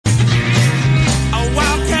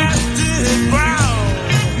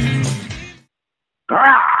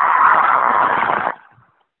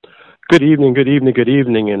Good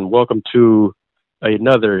evening, and welcome to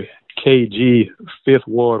another KG Fifth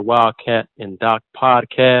Ward Wildcat and Doc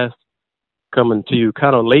podcast. Coming to you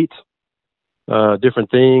kind of late.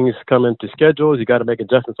 Different things come into schedules. You got to make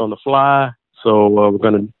adjustments on the fly. So we're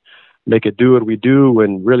going to make it do what we do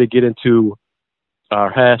and really get into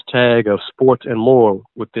our hashtag of sports and more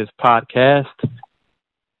with this podcast.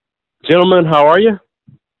 Gentlemen, how are you?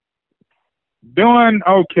 Doing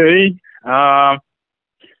okay.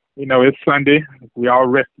 It's Sunday. We all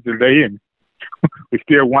rested today, and we're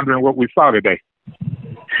still wondering what we saw today.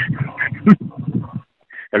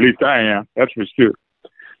 At least I am. That's for sure.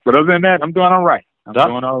 But other than that, I'm doing all right. I'm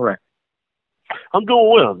doing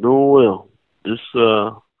well. Just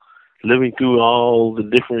living through all the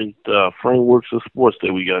different frameworks of sports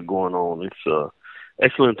that we got going on. It's an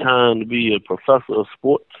excellent time to be a professor of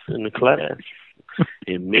sports in the class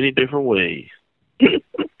in many different ways.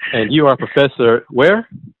 And you are a professor where?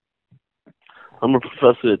 I'm a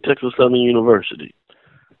professor at Texas Southern University.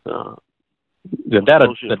 The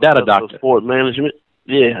data doctor. Sport management.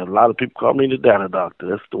 Yeah, a lot of people call me the data doctor.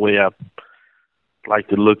 That's the way I like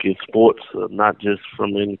to look at sports, not just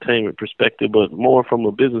from an entertainment perspective, but more from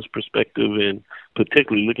a business perspective, and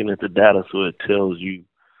particularly looking at the data so it tells you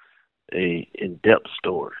a in-depth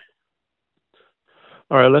story.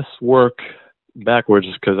 All right, let's work backwards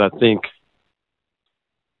because I think,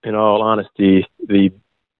 in all honesty, the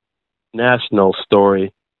national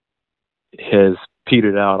story has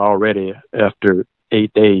petered out already after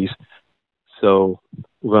 8 days. So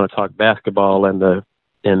we're going to talk basketball and the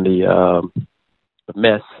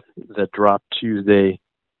mess that dropped Tuesday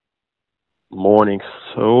morning.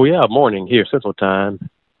 So morning here Central Time,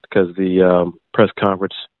 because the press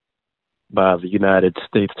conference by the United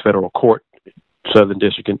States Federal Court, Southern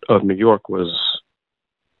District of New York, was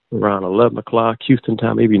around 11 o'clock Houston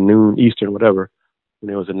time, maybe noon Eastern, whatever,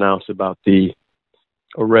 when it was announced about the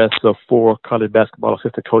arrest of 4 college basketball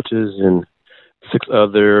assistant coaches and 6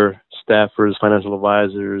 other staffers, financial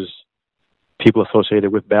advisors, people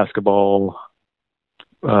associated with basketball,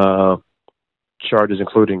 charges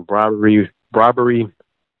including bribery,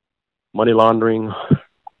 money laundering,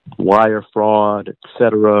 wire fraud,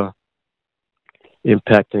 etc.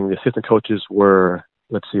 Impacting the assistant coaches were,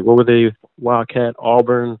 let's see, what were they? Wildcat,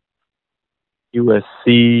 Auburn,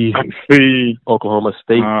 USC, Oklahoma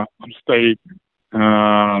State. I'm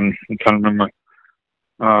trying to remember.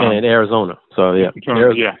 And Arizona. So,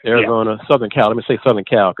 Arizona, Southern Cal. Let me say Southern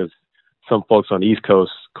Cal because some folks on the East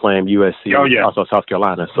Coast claim USC, also South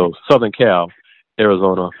Carolina. So, Southern Cal,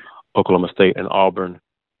 Arizona, Oklahoma State, and Auburn.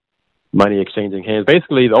 Money exchanging hands.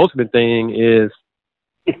 Basically, the ultimate thing is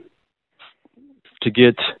to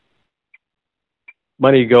get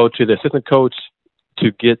money to go to the assistant coach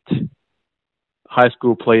to get high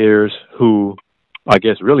school players who, I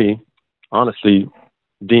guess, really, honestly,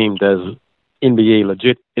 deemed as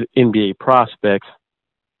legit NBA prospects,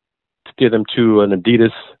 to get them to an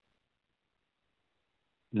Adidas,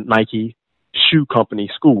 Nike shoe company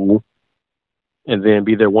school, and then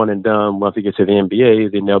be their one and done. Once they get to the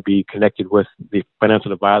NBA, then they'll be connected with the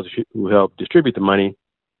financial advisors who help distribute the money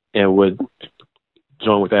and would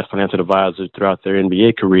join with that financial advisor throughout their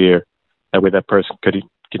NBA career. That way that person could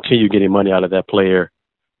continue getting money out of that player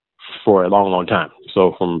for a long, long time.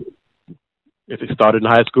 So if it started in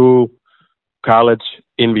high school, college,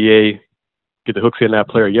 NBA, get the hooks in that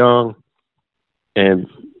player young and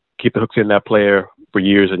keep the hooks in that player for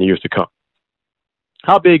years and years to come.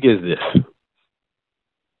 How big is this?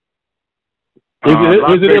 Is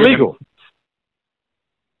it illegal?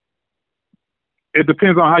 It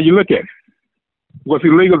depends on how you look at it. What's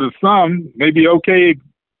illegal to some may be okay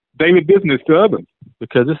daily business to others.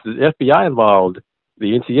 Because this is FBI involved.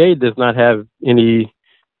 The NCAA does not have any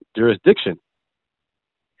jurisdiction.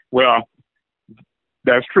 Well,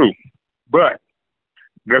 that's true. But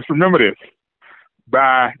let's remember this.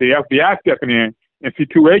 By the FBI stepping in,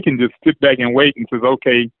 NC2A can just sit back and wait and says,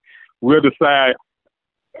 okay, we'll decide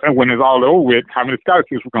when it's all over with how many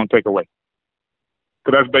scholarships we're going to take away.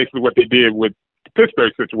 So that's basically what they did with the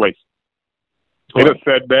Pittsburgh situation. They just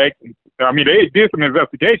sat back. I mean, they did some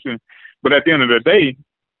investigation, but at the end of the day,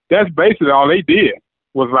 that's basically all they did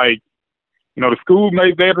was the school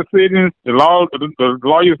made their decisions, the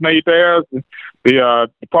lawyers made theirs, the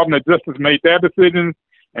Department of Justice made their decisions,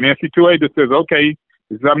 and NC2A just says, okay,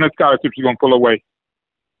 this is how many scholarships you're going to pull away.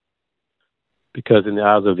 Because in the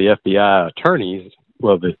eyes of the FBI attorneys,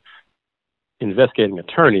 the investigating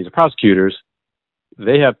attorneys, the prosecutors,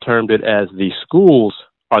 they have termed it as the schools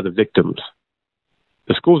are the victims.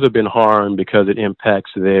 The schools have been harmed because it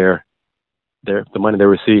impacts the money they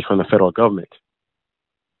receive from the federal government.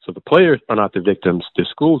 So the players are not the victims, the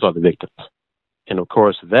schools are the victims. And of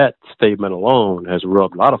course, that statement alone has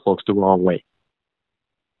rubbed a lot of folks the wrong way.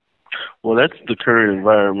 Well, that's the current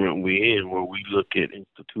environment we're in, where we look at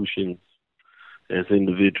institutions as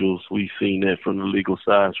individuals. We've seen that from the legal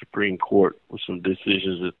side, Supreme Court, with some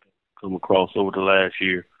decisions that come across over the last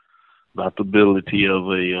year about the ability of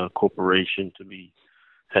a corporation to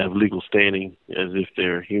have legal standing as if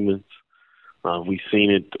they're humans. We've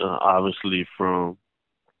seen it obviously from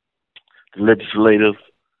the legislative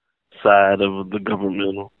side of the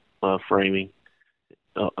governmental framing,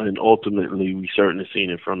 and ultimately we've certainly seen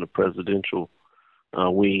it from the presidential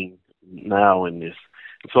wing now in this.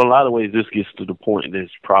 And so in a lot of ways, this gets to the point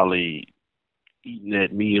that's probably eating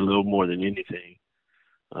at me a little more than anything.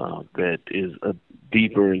 That is a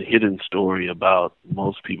deeper and hidden story about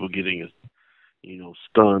most people getting,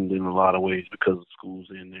 stunned in a lot of ways because of schools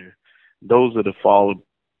in there. Those that have followed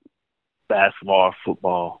basketball,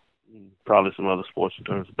 football, probably some other sports in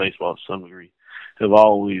terms of baseball to some degree, have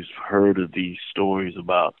always heard of these stories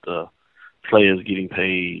about players getting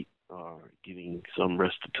paid or getting some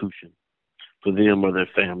restitution for them or their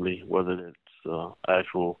family, whether it's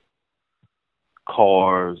actual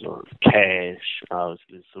cars or cash.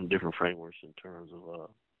 There's some different frameworks in terms of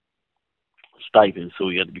stipends, so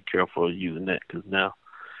we got to be careful of using that because now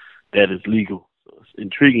that is legal. So it's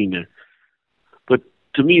intriguing there. But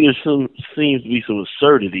to me, there seems to be some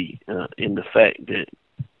absurdity in the fact that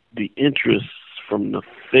the interests from the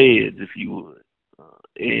feds, if you would,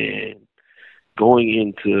 and going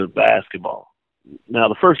into basketball. Now,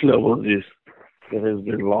 the first level of this that has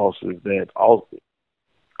been lost is that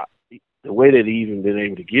the way that he even been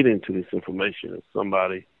able to get into this information is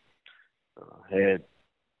somebody had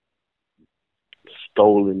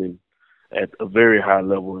stolen and at a very high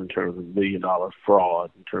level in terms of $1 million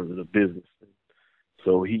fraud in terms of the business.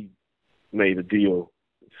 So he made a deal,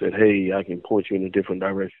 said, hey, I can point you in a different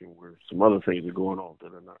direction where some other things are going on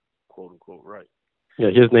that are not quote unquote right. Yeah,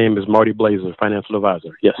 his name is Marty Blazer, financial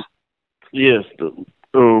advisor. Yes. Yes,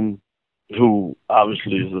 who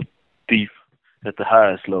obviously is a thief at the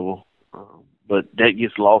highest level. But that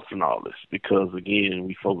gets lost in all this because, again,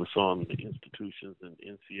 we focus on the institutions and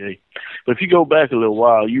the NCAA. But if you go back a little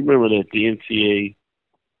while, you remember that the NCAA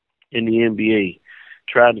and the NBA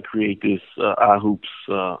tried to create this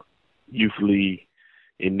iHoops youth league,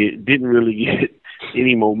 and it didn't really get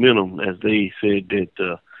any momentum, as they said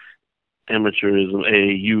that amateurism,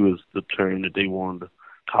 AAU is the term that they wanted.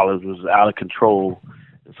 College was out of control.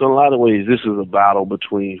 And so in a lot of ways, this is a battle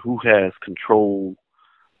between who has control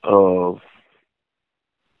of,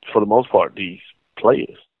 for the most part, these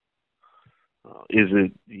players. Is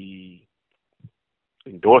it the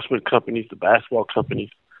endorsement companies, the basketball companies,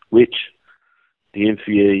 which the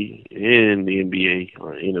NCAA and the NBA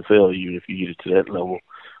or NFL, even if you get it to that level,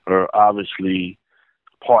 are obviously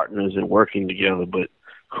partners and working together, but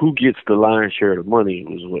who gets the lion's share of the money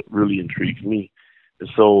was what really intrigues me. And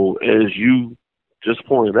so, as you just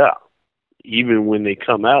pointed out, even when they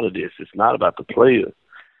come out of this, it's not about the players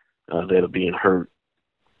that are being hurt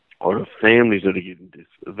or the families that are getting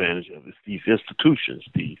disadvantage of. It's these institutions,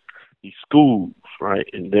 these schools, right?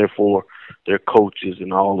 And therefore, their coaches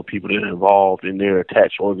and all the people that are involved in their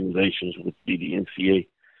attached organizations would be the NCAA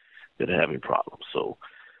that are having problems. So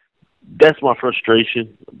that's my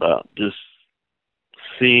frustration about just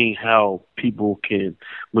seeing how people can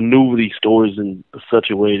maneuver these stories in such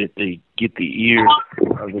a way that they get the ear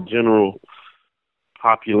of the general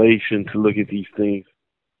population to look at these things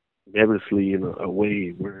inevitably in a way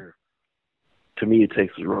where, to me, it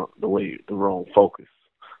takes the wrong focus.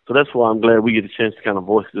 So that's why I'm glad we get a chance to kind of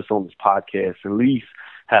voice this on this podcast, at least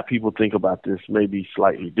have people think about this maybe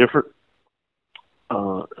slightly different,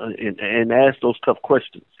 and ask those tough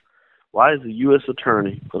questions. Why is the U.S.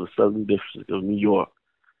 Attorney for the Southern District of New York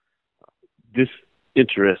this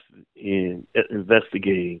interested in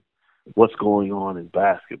investigating what's going on in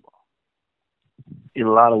basketball? In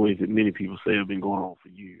a lot of ways that many people say have been going on for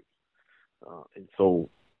years. And so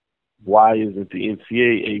why isn't the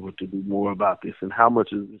NCAA able to do more about this? And how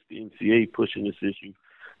much is the NCAA pushing this issue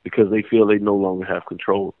because they feel they no longer have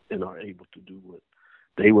control and are able to do what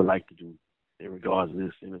they would like to do in regards to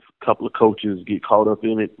this? And if a couple of coaches get caught up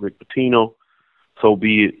in it, Rick Pitino, so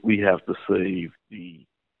be it. We have to save the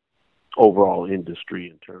overall industry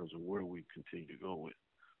in terms of where we continue to go with.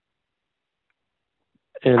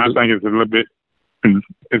 And I think it's a little bit,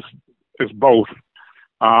 it's both.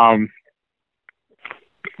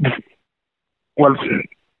 Well,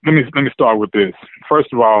 let me start with this.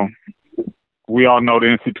 First of all, we all know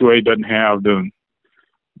the NCAA doesn't have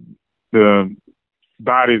the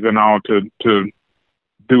bodies and all to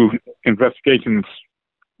do investigations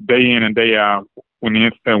day in and day out when the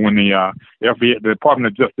FBI, the Department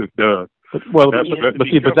of Justice does. Well, but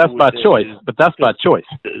that's by choice. But that's by choice.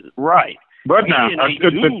 Right. But now,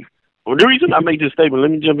 the reason I make this statement,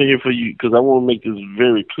 let me jump in here for you because I want to make this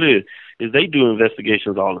very clear, is they do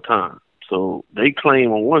investigations all the time. So they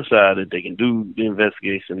claim on one side that they can do the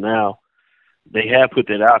investigation now. They have put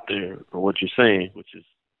that out there on what you're saying, which is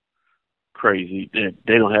crazy, that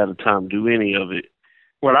they don't have the time to do any of it.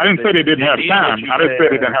 Well, I didn't say they didn't have time. I didn't say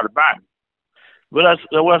they didn't have the bodies. But that's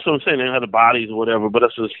what I'm saying. They don't have the bodies or whatever, but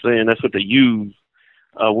that's what I'm saying. That's what they use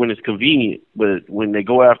when it's convenient. But when they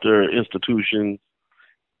go after institutions,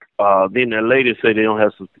 then they later say they don't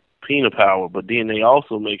have subpoena power, but then they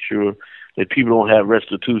also make sure that people don't have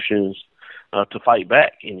restitutions to fight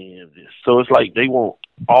back any of this. So it's like they want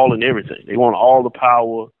all and everything. They want all the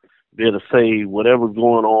power. They're to say whatever's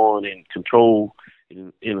going on and control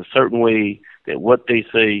in a certain way that what they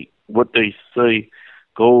say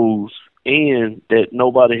goes, and that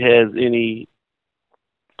nobody has any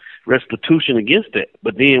restitution against that.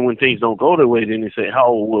 But then when things don't go their way, then they say,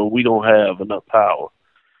 oh, well, we don't have enough power.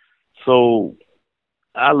 So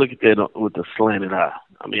I look at that with a slanted eye.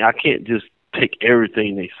 I mean, I can't just take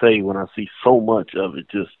everything they say when I see so much of it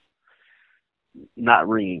just not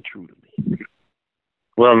ringing true to me.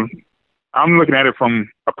 Well, I'm looking at it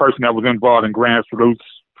from a person that was involved in grassroots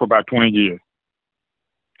for about 20 years.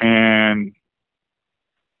 And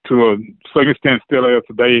to a certain extent still is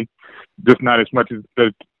today, just not as much as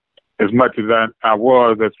I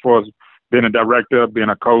was as far as being a director, being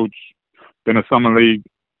a coach, being a summer league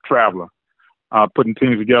traveler, putting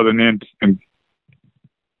teams together and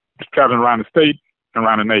traveling around the state and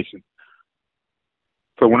around the nation.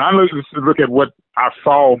 So when I look at what I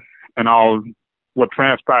saw and all what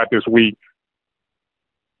transpired this week,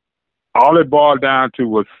 all it boiled down to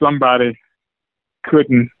was somebody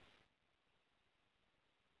greed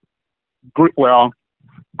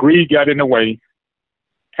got in the way,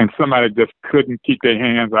 and somebody just couldn't keep their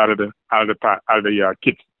hands out of the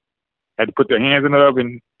kitchen. Had to put their hands in the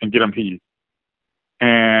oven and get them heated.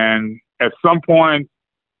 And at some point,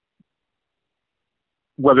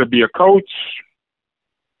 whether it be a coach,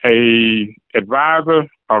 a advisor,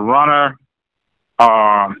 a runner,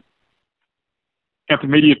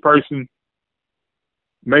 intermediate person,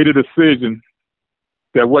 made a decision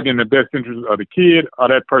that wasn't in the best interest of the kid or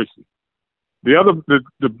that person.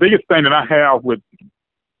 The biggest thing that I have with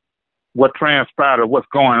what transpired or what's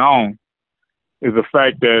going on is the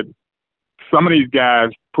fact that some of these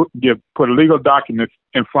guys put legal documents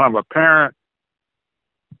in front of a parent,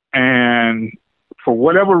 and for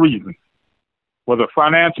whatever reason, whether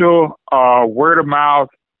financial or word of mouth,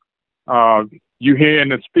 you hearing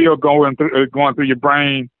the spiel going through your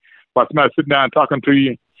brain while somebody sitting down talking to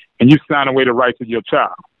you, and you sign away the rights of your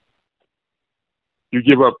child. You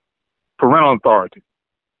give up parental authority.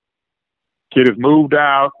 Kid is moved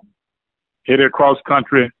out, headed across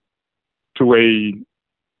country to a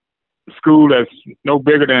school that's no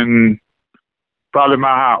bigger than probably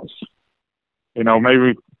my house. You know,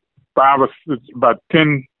 maybe about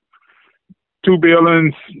 10, 2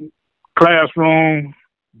 buildings, classroom,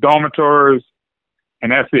 dormitories,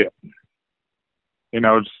 and that's it. You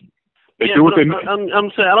know, I'm saying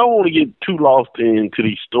I don't want to get too lost into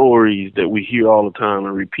these stories that we hear all the time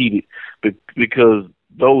and repeat it, because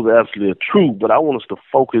those absolutely are true. But I want us to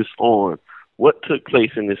focus on what took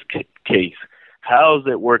place in this case. How is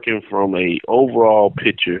that working from a overall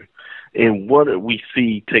picture, and what do we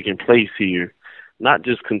see taking place here? Not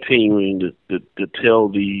just continuing to tell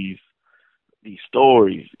these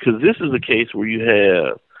stories, because this is a case where you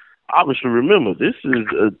have, obviously, remember, this is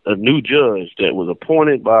a new judge that was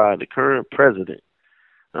appointed by the current president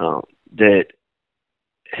that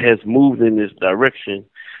has moved in this direction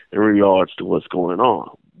in regards to what's going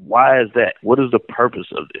on. Why is that? What is the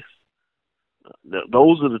purpose of this?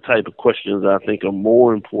 Those are the type of questions I think are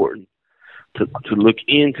more important to look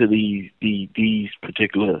into these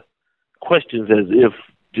particular questions, as if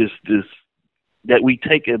just this, that we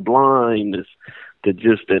take a blindness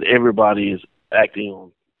that everybody is acting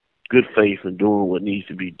on good faith and doing what needs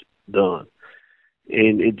to be done.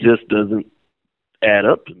 And it just doesn't add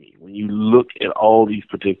up to me when you look at all these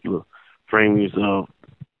particular framings of,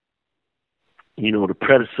 you know, the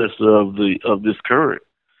predecessor of this current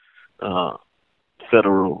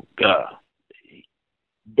federal guy.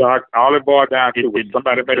 Doc, all it boiled down to was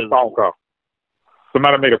somebody made a phone call.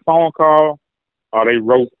 Somebody made a phone call, or they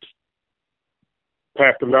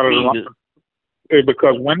passed the letter along.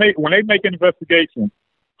 Because when they make an investigation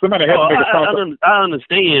Somebody had to make a phone call. I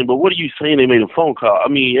understand, but what are you saying they made a phone call? I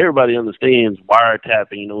mean, everybody understands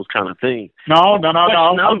wiretapping and those kind of things. No. I'm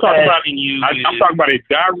talking about a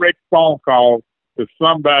direct phone call to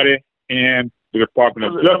somebody in the Department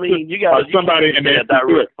of Justice. I mean, you got somebody in there.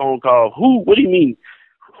 Direct phone call. Who? What do you mean?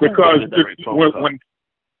 Because when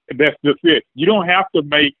that's just it. You don't have to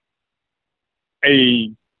make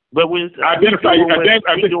a. But when identify, you don't have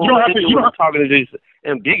to. You don't talking to this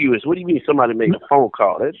ambiguous. What do you mean? Somebody made a phone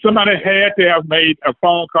call? Somebody had to have made a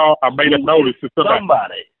phone call or made a notice to somebody.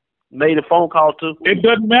 Somebody made a phone call to. It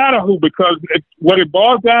doesn't matter who, because what it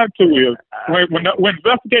boils down to is when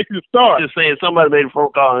investigations start. Just saying somebody made a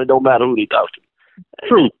phone call and it don't matter who they talk to.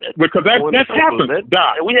 True, because that happened,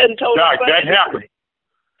 Doc. And we hadn't told Doc, that happened.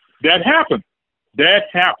 That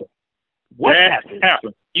happened. What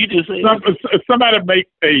happened? You just said somebody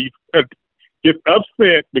gets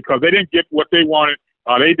upset because they didn't get what they wanted,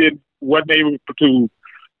 or they wasn't able to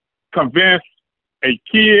convince a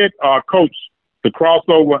kid or a coach to cross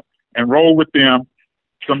over and roll with them.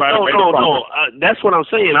 No. That's what I'm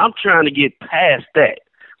saying. I'm trying to get past that.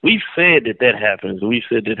 We've said that happens. We've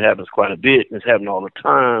said that happens quite a bit. It's happening all the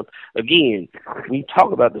time. Again, we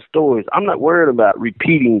talk about the stories. I'm not worried about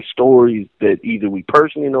repeating stories that either we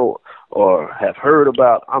personally know or have heard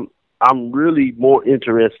about. I'm really more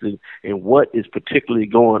interested in what is particularly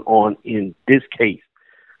going on in this case,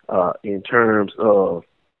 in terms of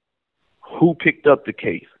who picked up the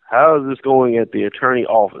case. How is this going at the attorney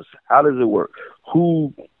office? How does it work?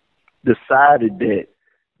 Who decided that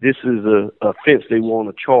this is an offense they want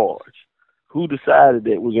to charge? Who decided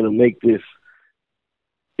that we're going to make this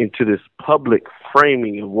into this public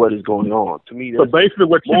framing of what is going on? To me, that's basically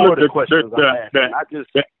what you look the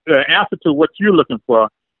answer to what you're looking for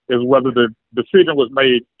is whether the decision was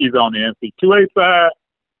made either on the NC2A side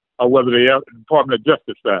or whether the Department of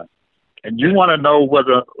Justice side. And you want to know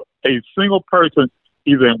whether a single person,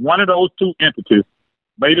 either in one of those two entities,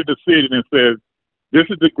 made a decision and says, this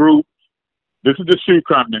is the group, this is the shoe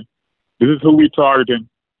company, this is who we're targeting,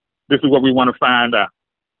 this is what we want to find out.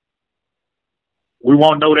 We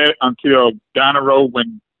won't know that until down the road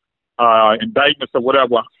when indictments or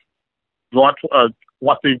whatever, once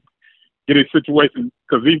they get a situation,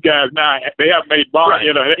 because these guys now, they have made bond.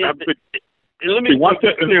 Right. Let me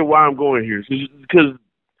clear why I'm going here. Because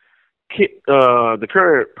the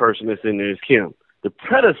current person that's in there is Kim. The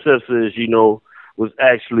predecessor, as you know, was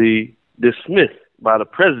actually dismissed by the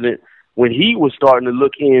president when he was starting to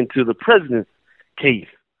look into the president's case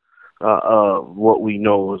of what we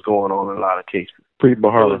know is going on in a lot of cases. So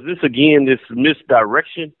is this, again, this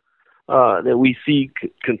misdirection that we see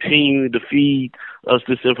continuing to feed us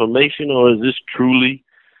this information, or is this truly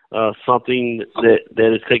something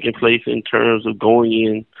that is taking place in terms of going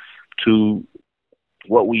in to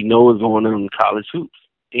what we know is going on in college hoops?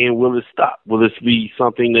 And will it stop? Will this be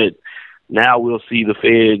something that now we'll see the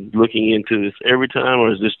Fed looking into this every time, or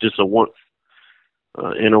is this just a once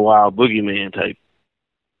in a while boogeyman type?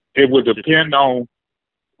 It would depend on,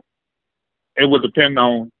 as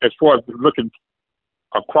far as looking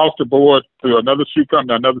across the board to another shoe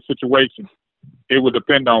company, another situation. It would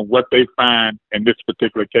depend on what they find in this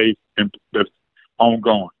particular case and that's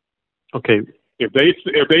ongoing. Okay. If they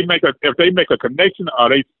make a connection or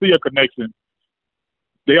they see a connection,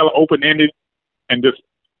 they'll open ended and just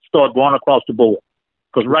start going across the board.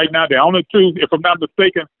 Because right now the only two, if I'm not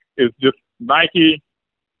mistaken, is just Nike.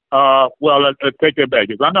 Let's take that back.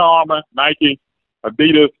 It's Under Armour, Nike,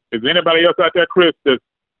 Adidas. Is anybody else out there, Chris, that's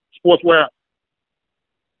sportswear?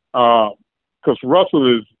 Because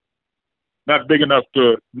Russell is not big enough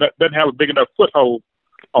doesn't have a big enough foothold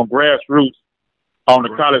on grassroots on the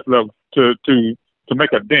college level to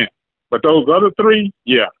make a dent. But those other three,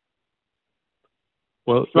 yeah.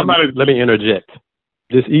 Well, let me interject.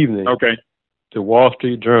 This evening, okay, the Wall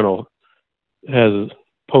Street Journal has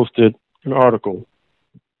posted an article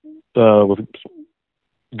with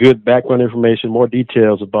good background information, more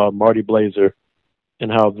details about Marty Blazer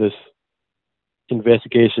and how this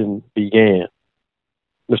investigation began.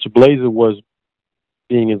 Mr. Blazer was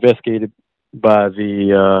being investigated by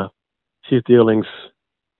the his dealings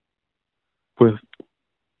via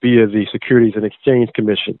the Securities and Exchange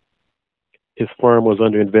Commission. His firm was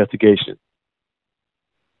under investigation.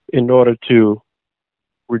 In order to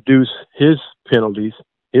reduce his penalties,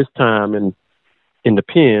 his time in the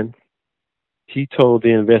pen, he told the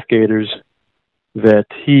investigators that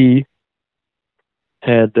he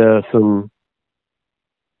had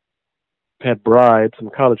bribed some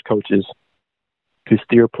college coaches to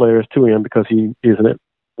steer players to him because he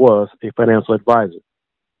was a financial advisor.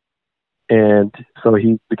 And so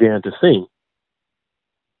he began to sing.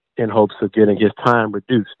 in hopes of getting his time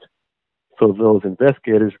reduced. So those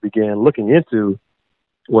investigators began looking into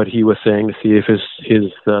what he was saying to see if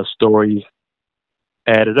his stories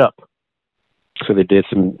added up. So they did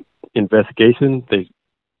some investigation. They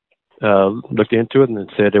looked into it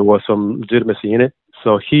and said there was some legitimacy in it.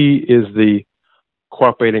 So he is the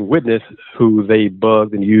cooperating witness who they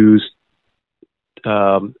bugged and used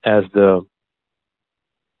as the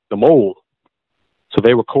mole. So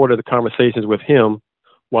they recorded the conversations with him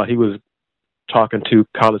while he was talking to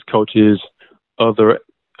college coaches, other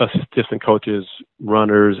assistant coaches,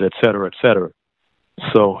 runners, et cetera, et cetera.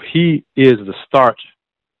 So he is the start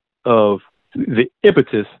of the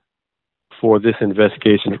impetus for this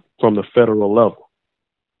investigation from the federal level.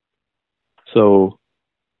 So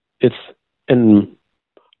it's, and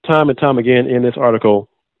time again in this article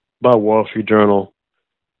by Wall Street Journal,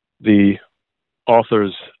 the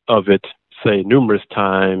authors of it say numerous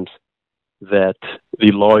times that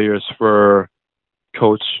the lawyers for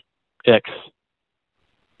Coach X,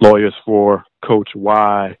 lawyers for Coach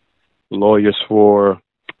Y, lawyers for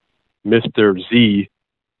Mr. Z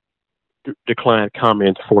declined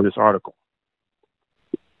comment for this article.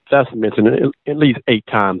 That's mentioned at least 8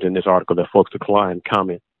 times in this article that folks declined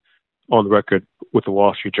comment on the record with the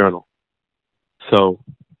Wall Street Journal. So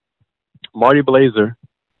Marty Blazer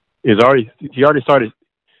he already started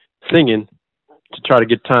singing to try to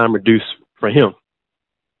get time reduced for him.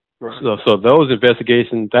 Right. So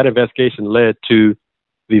that investigation led to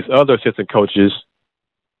these other assistant coaches,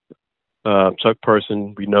 Chuck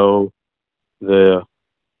Person, we know, the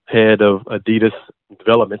head of Adidas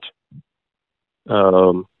Development,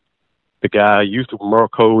 the guy used to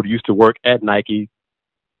work code, used to work at Nike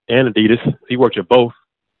and Adidas. He worked at both.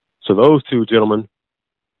 So those two gentlemen,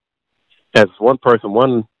 as one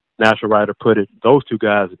national writer put it, those two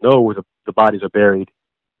guys know where the bodies are buried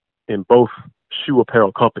in both shoe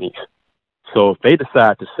apparel companies. So if they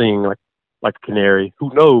decide to sing like a canary,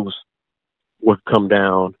 who knows what could come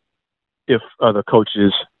down if other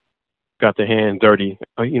coaches got their hand dirty,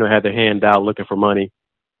 had their hand out looking for money.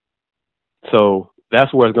 So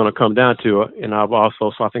that's where it's going to come down to. And I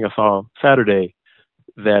think I saw Saturday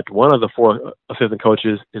that one of the 4 assistant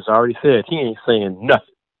coaches has already said he ain't saying nothing.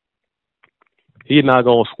 He's not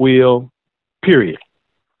going to squeal, period.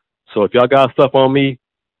 So if y'all got stuff on me,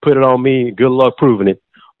 put it on me. Good luck proving it.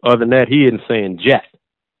 Other than that, he isn't saying jack.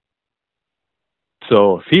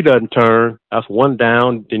 So if he doesn't turn, that's one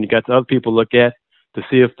down. Then you got the other people to look at to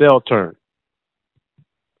see if they'll turn.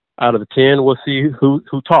 Out of the 10, we'll see who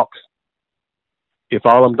talks. If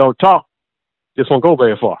all of them don't talk, this won't go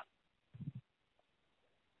very far.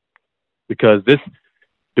 Because this,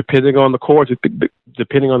 depending on the court,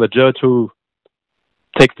 depending on the judge who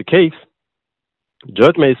takes the case, the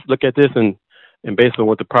judge may look at this and based on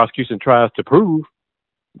what the prosecution tries to prove,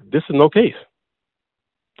 this is no case.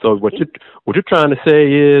 So what you're trying to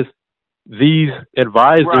say is these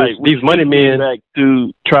advisors, right, these money men,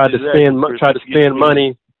 try to spend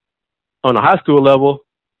money on a high school level.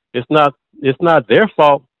 It's not their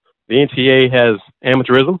fault. The NCAA has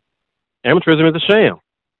amateurism. Amateurism is a sham.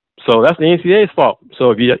 So that's the NCAA's fault.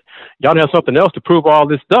 So if y'all have something else to prove all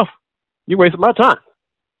this stuff, you wasted my time.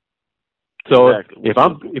 So exactly.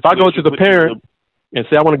 if I go to the parent and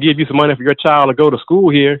say I want to give you some money for your child to go to school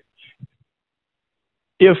here,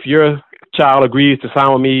 if your child agrees to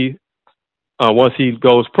sign with me once he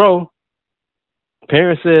goes pro,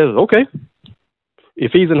 parent says okay.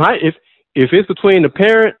 If he's if it's between the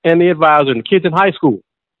parent and the advisor and the kid's in high school,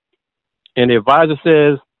 and the advisor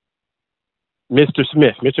says, Mr.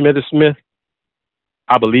 Mrs. Smith,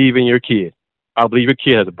 I believe in your kid. I believe your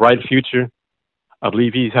kid has a bright future. I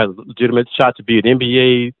believe he has a legitimate shot to be an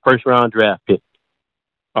NBA first-round draft pick.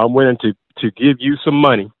 I'm willing to give you some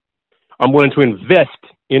money. I'm willing to invest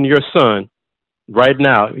in your son right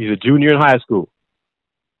now. He's a junior in high school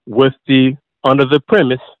under the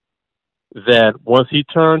premise that once he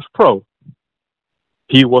turns pro,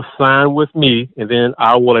 he will sign with me, and then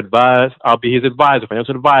I'll be his advisor,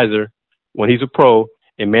 financial advisor, when he's a pro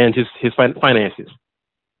and manage his finances.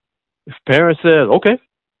 If parent says, okay,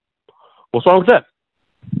 what's wrong with that?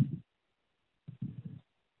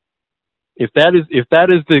 If that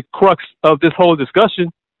is the crux of this whole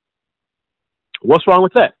discussion, what's wrong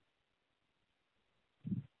with that?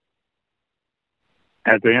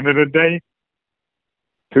 At the end of the day,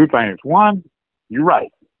 2 things. One, you're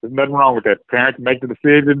right. There's nothing wrong with that. Parents make the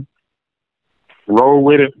decision, roll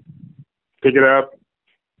with it, pick it up,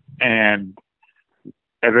 and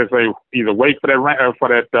as I say, either wait for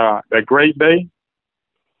that great day,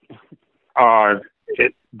 or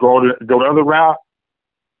go the other route,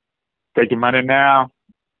 take your money now,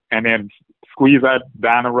 and then squeeze that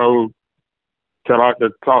down the road, talk to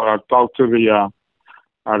the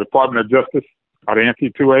Department of Justice or the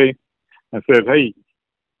NC2A and says, hey,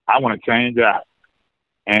 I want to change out.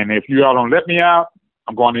 And if you all don't let me out,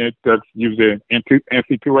 I'm going to use the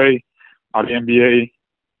NC2A or the NBA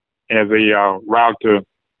as a route to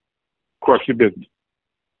crush your business.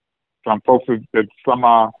 Some folks,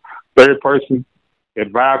 some third person,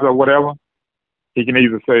 advisor or whatever, he can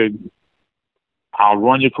either say, I'll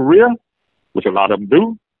ruin your career, which a lot of them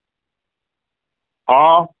do,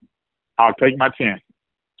 or I'll take my chance.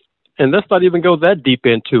 And let's not even go that deep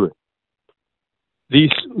into it.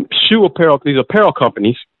 These these apparel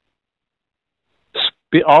companies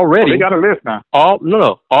already. They got a list now.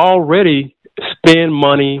 Already spend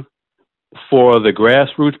money for the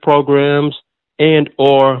grassroots programs and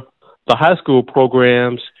or the high school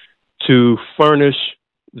programs to furnish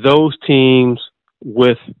those teams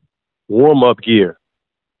with warm-up gear,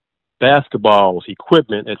 basketballs,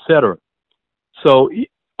 equipment, etc. So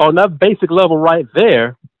on that basic level right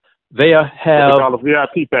there, they have a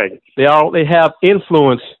VIP package. They have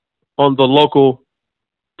influence on the local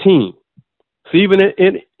team. So even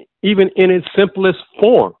in its simplest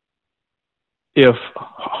form, if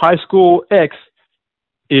high school X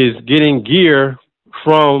is getting gear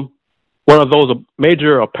from one of those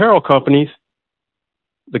major apparel companies,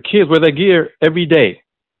 the kids wear their gear every day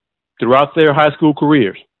throughout their high school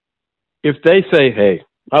careers. If they say, hey,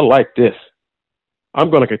 I like this, I'm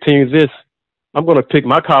going to continue this, I'm going to pick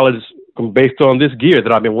my college based on this gear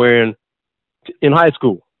that I've been wearing in high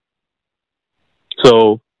school.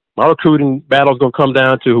 So my recruiting battle is going to come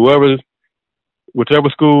down to whichever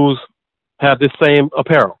schools have this same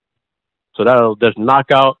apparel. So that'll just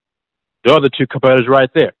knock out the other two competitors right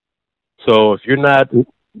there. So if you're not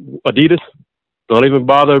Adidas, don't even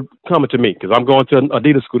bother coming to me because I'm going to an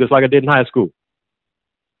Adidas school just like I did in high school.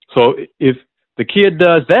 So if the kid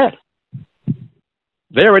does that,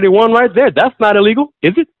 they already won right there. That's not illegal,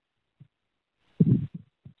 is it?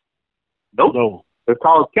 Nope. No. It's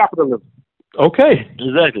called capitalism. Okay.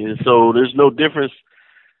 Exactly. So there's no difference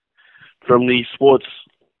from these sports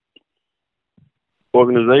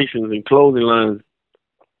organizations and clothing lines,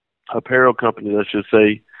 apparel companies, I should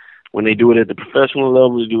say, when they do it at the professional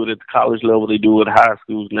level, they do it at the college level, they do it at high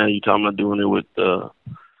schools. Now you're talking about doing it with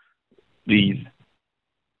these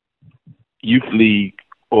youth league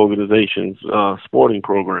organizations, sporting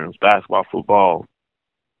programs, basketball, football,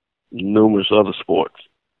 numerous other sports.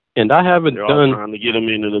 And I haven't They're all trying to get them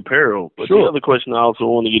into the apparel. But sure. The other question I also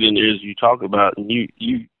want to get in there is you talk about, and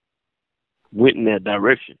you went in that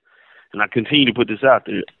direction, and I continue to put this out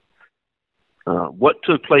there. What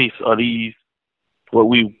took place are these what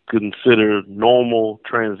we consider normal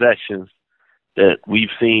transactions that we've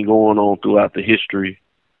seen going on throughout the history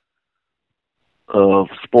of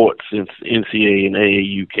sports since NCAA and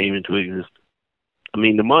AAU came into existence. I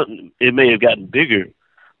mean, it may have gotten bigger,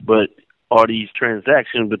 but are these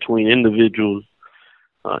transactions between individuals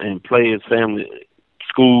and players, family,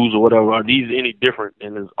 schools, or whatever, are these any different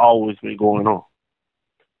than has always been going on?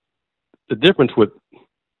 The difference with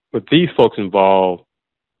these folks involved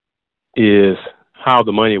is how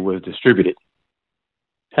the money was distributed.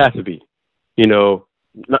 Has to be, No,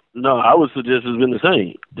 I would suggest it's been the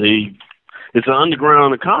same. It's an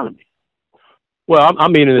underground economy. Well, I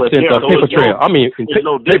mean in the sense of paper trail. I mean,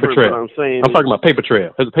 paper trail. I'm talking about paper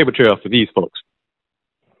trail. There's a paper trail for these folks.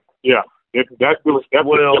 Yeah, that's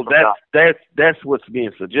what's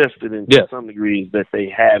being suggested, and yes. To some degree, is that they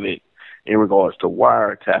have it in regards to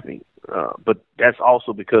wiretapping. But that's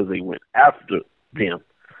also because they went after them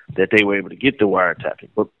that they were able to get the wiretapping.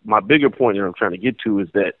 But my bigger point that I'm trying to get to is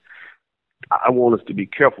that I want us to be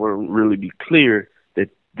careful and really be clear that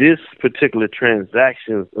this particular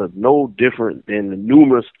transaction is no different than the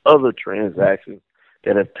numerous other transactions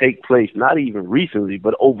that have taken place, not even recently,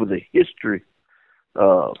 but over the history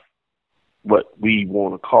of what we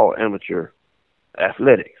want to call amateur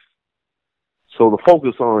athletics. So the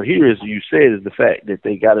focus on here, as you said, is the fact that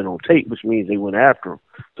they got it on tape, which means they went after them.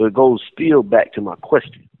 So it goes still back to my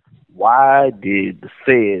question. Why did the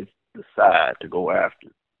feds decide to go after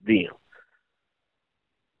them?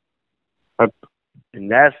 And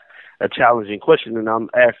that's a challenging question, and I'm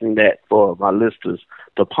asking that for my listeners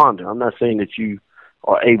to ponder. I'm not saying that you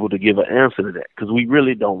are able to give an answer to that, because we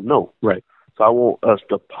really don't know. Right. So I want us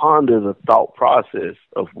to ponder the thought process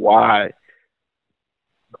of why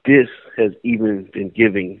this has even been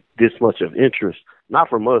giving this much of interest, not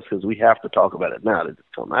from us, because we have to talk about it now that it's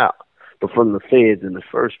come out, but from the feds in the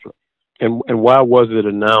first place. And why was it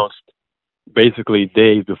announced basically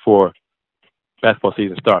days before basketball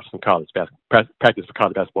season starts in college basketball, practice for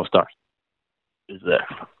college basketball starts?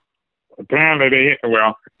 Exactly. apparently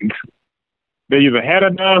they either had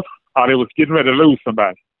enough or they was getting ready to lose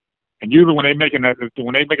somebody. And usually when they make an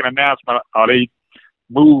announcement or they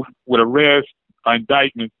move with arrest or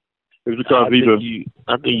indictment, it's because I think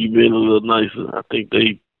you been a little nicer. I think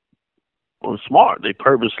they were smart. They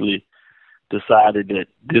purposely decided that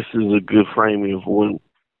this is a good framing of when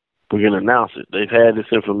we're going to announce it. They've had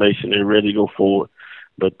this information. They're ready to go forward.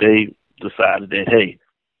 But they decided that, hey,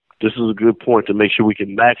 this is a good point to make sure we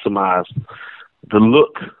can maximize the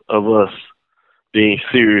look of us being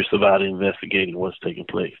serious about investigating what's taking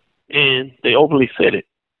place. And they openly said it.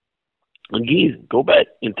 Again, go back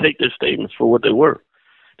and take their statements for what they were.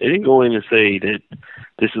 They didn't go in and say that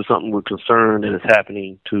this is something we're concerned that is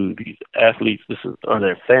happening to these athletes or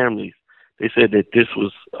their families. They said that this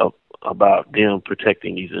was about them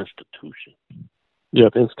protecting these institutions. Yeah,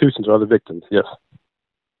 the institutions are the victims, yes.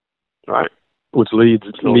 Right. Which leads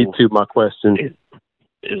me to my question.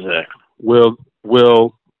 Exactly. Will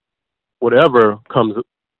whatever comes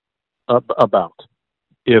up about,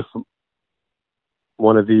 if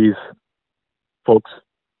one of these folks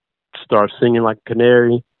starts singing like a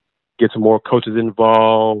canary, get some more coaches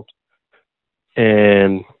involved,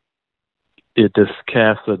 and it just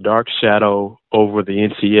casts a dark shadow over the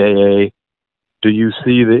NCAA, do you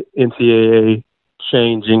see the NCAA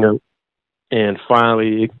changing and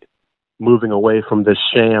finally moving away from the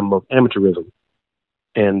sham of amateurism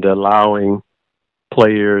and allowing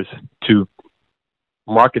players to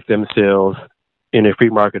market themselves in a free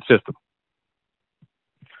market system?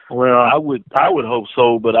 Well, I would hope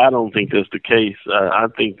so, but I don't think that's the case. I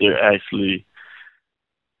think they're actually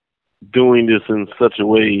doing this in such a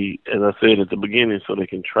way, as I said at the beginning, so they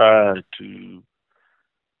can try to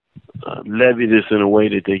levy this in a way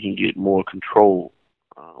that they can get more control,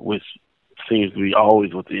 which seems to be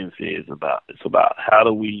always what the NCAA is about. It's about how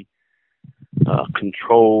do we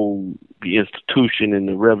control the institution and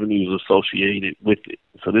the revenues associated with it.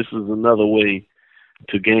 So this is another way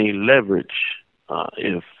to gain leverage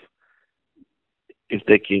if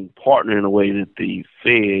they can partner in a way that the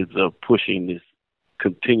feds are pushing this,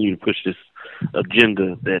 continue to push this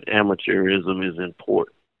agenda that amateurism is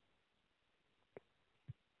important.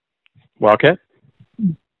 Wildcat?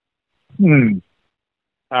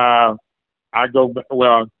 I go,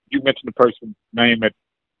 well, you mentioned the person's name at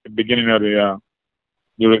the beginning of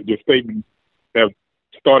your statement that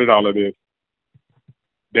started all of this.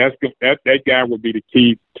 That guy would be the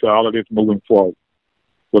key to all of this moving forward.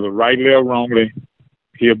 Whether rightly or wrongly,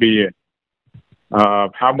 he'll be it.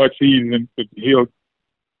 How much he'll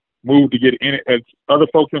move to get as other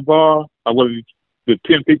folks involved, or whether the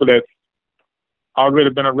 10 people that's already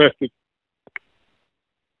been arrested,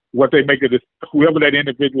 what they make of this, whoever that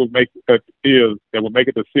individual that will make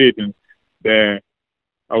a decision that,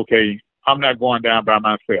 okay, I'm not going down by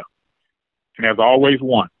myself. And there's always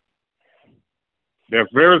one. There's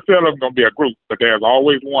very seldom going to be a group, but there's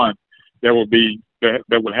always one that will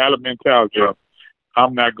have a mentality of,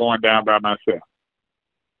 I'm not going down by myself.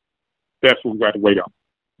 That's what we got to wait on.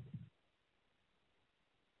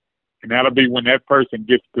 And that'll be when that person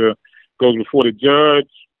goes before the judge,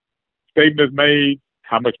 statement is made,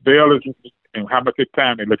 how much bail is, and how much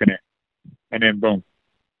time they're looking at. And then boom.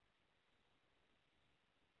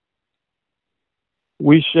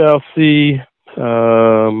 We shall see.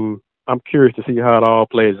 I'm curious to see how it all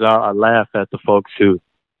plays out. I laugh at the folks who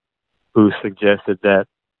suggested that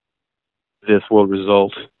this will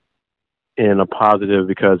result in a positive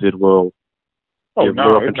because it will give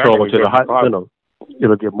more control to the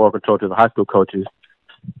it'll give more control to the high school coaches,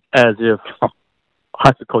 as if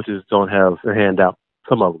high school coaches don't have their hand out.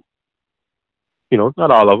 Some of them,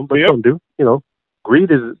 not all of them, but some do.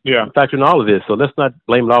 Greed is a factor in all of this. So let's not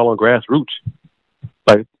blame it all on grassroots.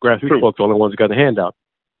 Like grassroots folks are the only ones who got the hand out.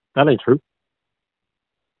 That ain't true.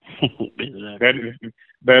 Now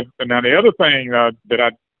the other thing that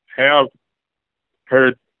I have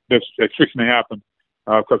heard that's fixing to happen,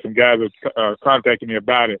 because some guys are contacting me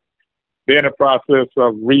about it. They're in the process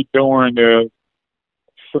of redoing the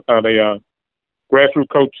grassroots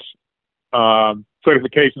coach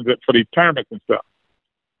certifications for these tournaments and stuff.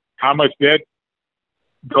 How much that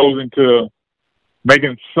goes into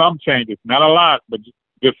making some changes, not a lot, but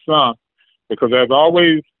just some, because there's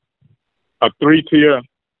always a 3-tier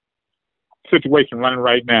situation running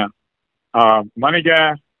right now. Money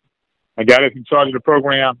guy, a guy that's in charge of the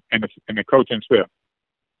program, and the coach himself.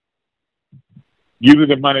 Usually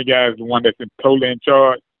the money guy is the one that's totally in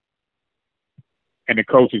charge, and the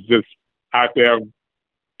coach is just out there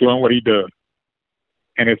doing what he does.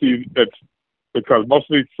 And that's because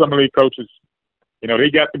some of these coaches, they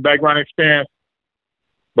got the background experience,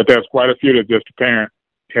 but there's quite a few that just the parent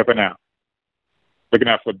helping out. looking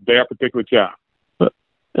out for their particular child.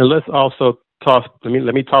 And let's also toss.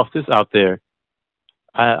 Let me toss this out there.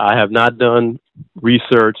 I have not done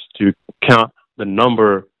research to count the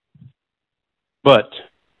number, but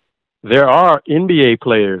there are NBA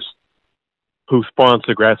players who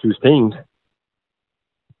sponsor grassroots teams.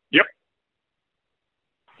 Yep.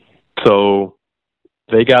 So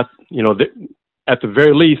they got, at the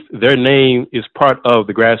very least, their name is part of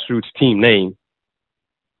the grassroots team name.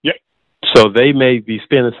 Yep. So they may be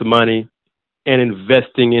spending some money and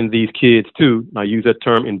investing in these kids too. I use that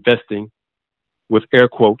term investing with air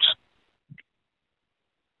quotes.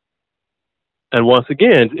 And once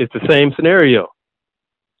again, it's the same scenario.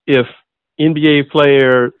 If NBA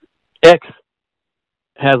player X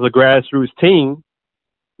has a grassroots team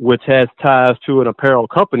which has ties to an apparel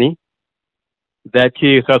company, that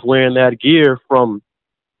kid starts wearing that gear from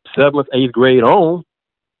 7th, 8th grade on.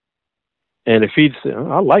 And if he'd say,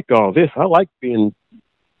 I like all this, I like being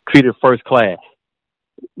treated first class.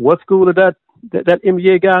 What school did that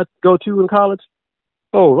NBA guy go to in college?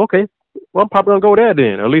 Oh, okay. Well, I'm probably going to go there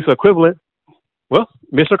then, or at least equivalent. Well,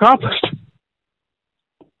 mission accomplished.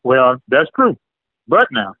 Well, that's true. But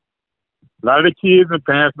now, a lot of the kids and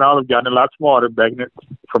parents now have gotten a lot smarter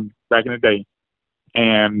from back in the day.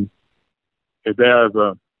 And if there's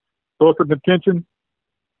a source of contention,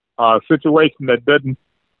 a situation that doesn't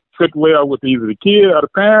fit well with either the kid or the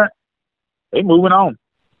parent, they're moving on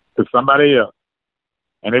to somebody else.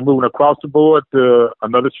 And they're moving across the board to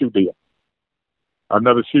another shoe deal,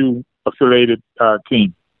 another shoe affiliated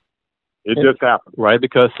team. It just happened. Right,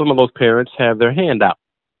 because some of those parents have their hand out.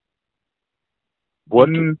 What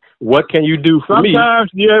can you do for me?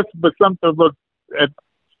 Sometimes, yes, but sometimes at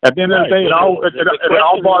the end of the day, it all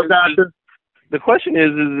boils down to. The question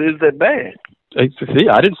is that bad? See,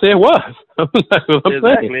 I didn't say it was. That's what I'm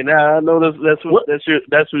exactly. saying. Now I know that's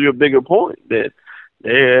your bigger point, that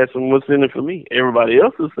they're asking what's in it for me. Everybody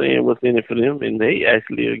else is saying what's in it for them, and they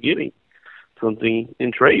actually are getting something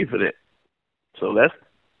in trade for that. So that's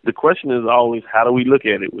the question. Is always, how do we look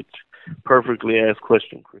at it? Which perfectly asked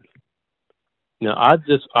question, Chris. Now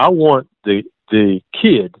I want the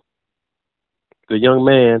kid, the young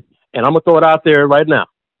man, and I'm gonna throw it out there right now.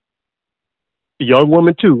 The young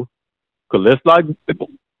woman too, because let's not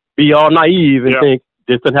be all naive and think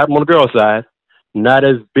this doesn't happen on the girl side. Not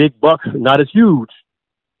as big bucks, not as huge,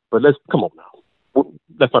 but come on now.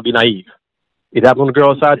 Let's not be naive. It happens on the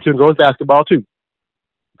girl side too, and girls basketball too.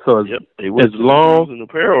 So as long in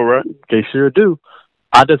apparel, right? They sure do.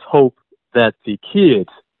 I just hope that the kids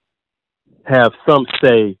have some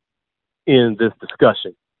say in this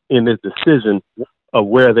discussion, in this decision of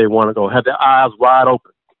where they want to go. Have their eyes wide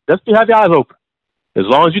open. Just have your eyes open. As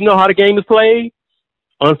long as you know how the game is played,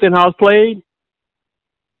 understand how it's played,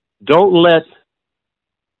 don't let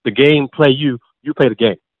the game play you. You play the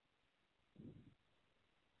game.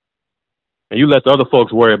 And you let the other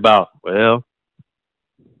folks worry about, well,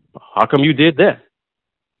 how come you did that?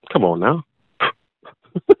 Come on now.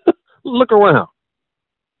 Look around.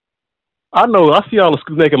 I see all the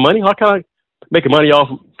schools making money. How can I make money off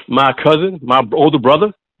my cousin, my older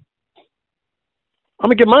brother? I'm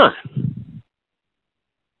going to get mine.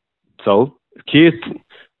 So if kids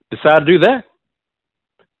decide to do that,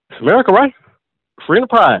 it's America, right? Free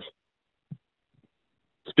enterprise.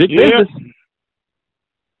 It's big business.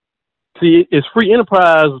 See, it's free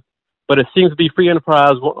enterprise, but it seems to be free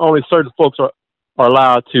enterprise where only certain folks are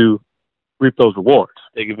allowed to reap those rewards.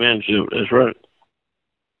 Take advantage of it. That's right.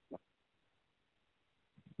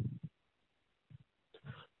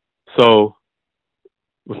 So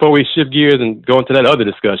before we shift gears and go into that other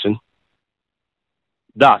discussion,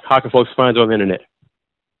 Doc, how can folks find you on the internet?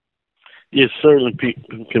 Yes, certainly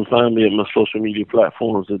people can find me at my social media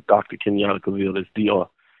platforms at Dr. Kenyatta Cavil. That's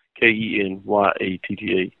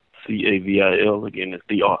DrKenyattaCavil. Again, that's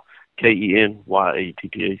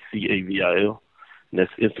DrKenyattaCavil. And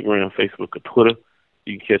that's Instagram, Facebook, or Twitter.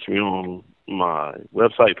 You can catch me on my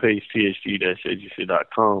website page,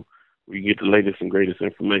 thg-agc.com, where you get the latest and greatest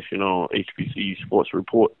information on HBCU Sports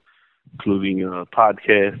Report, including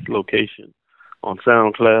podcast location on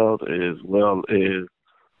SoundCloud, as well as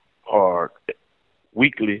our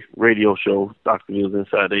weekly radio show, Dr. Mills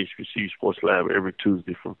Inside the HBCU Sports Lab, every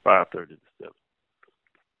Tuesday from 5:30 to 7.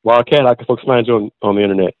 Wildcat, how can folks find you on the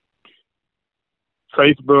internet?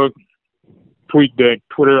 Facebook, TweetDeck,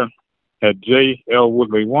 Twitter at JL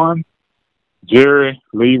Woodley1, Jerry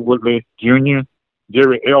Lee Woodley Jr.,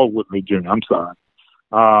 Jerry L. Woodley Jr., I'm sorry.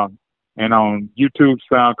 And on YouTube,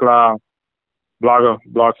 SoundCloud, Blogger,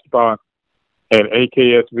 Blogspot, at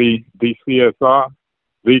AKSV DCSR,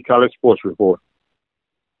 the College Sports Report.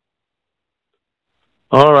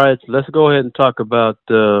 All right, let's go ahead and talk about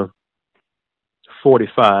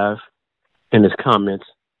 45 and his comments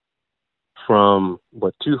from,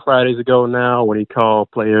 2 Fridays ago now, when he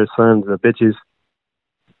called players sons of bitches,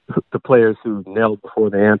 the players who knelt before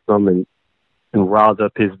the anthem and riled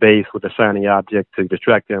up his base with a shiny object to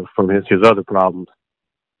distract him from his other problems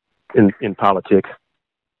in politics.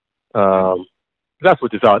 That's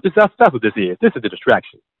what this is. That's what this is. This is a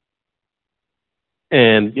distraction.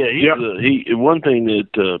 And he one thing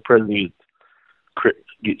that President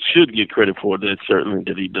should get credit for, that certainly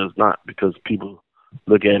that he does not, because people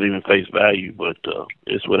look at him in face value, but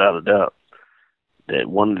it's without a doubt that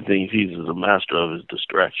one of the things he's a master of is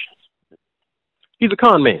distractions. He's a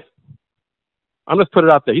con man. I'm just put it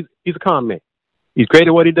out there. He's a con man. He's great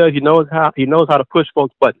at what he does. He knows how to push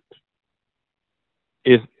folks' buttons.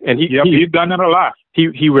 He's done that a lot.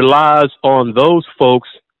 He relies on those folks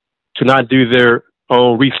to not do their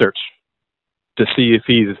own research to see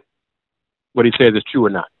if what he says is true or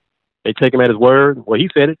not. They take him at his word. Well, he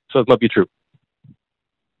said it, so it must be true.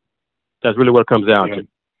 That's really what it comes down to.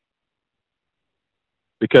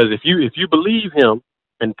 Because if you believe him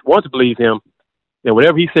and want to believe him, then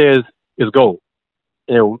whatever he says is gold.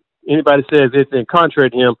 And anybody says anything contrary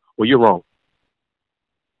to him, well, you're wrong.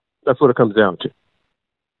 That's what it comes down to.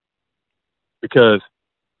 Because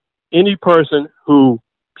any person who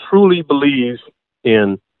truly believes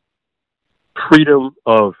in freedom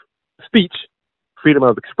of speech, freedom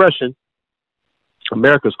of expression,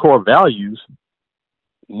 America's core values,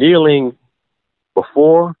 kneeling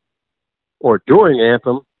before or during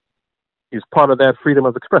anthem is part of that freedom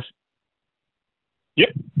of expression. Yep.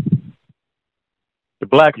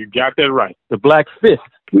 You got that right. The black fist.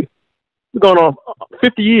 We're going on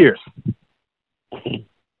 50 years.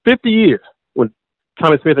 50 years when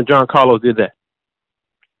Tommy Smith and John Carlos did that.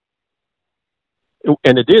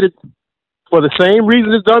 And they did it for the same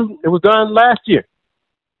reason it was done last year.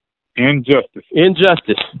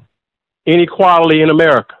 Injustice. Inequality in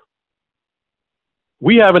America.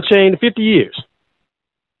 We haven't changed in 50 years.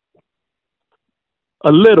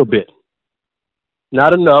 A little bit.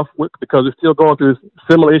 Not enough, because we're still going through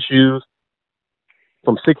similar issues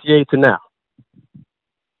from 68 to now.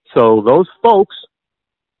 So those folks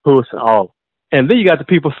who are, and then you got the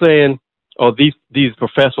people saying, oh, these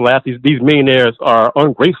professional athletes, these millionaires are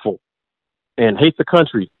ungrateful and hate the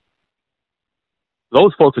country.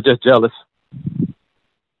 Those folks are just jealous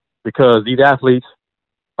because these athletes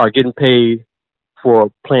are getting paid for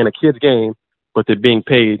playing a kid's game, but they're being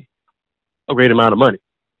paid a great amount of money.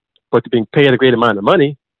 But they're being paid a great amount of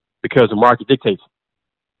money because the market dictates.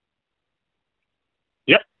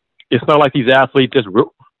 Yep. It's not like these athletes just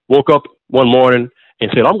woke up one morning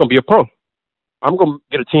and said, I'm going to be a pro. I'm going to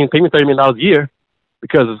get a team pay me $30 million a year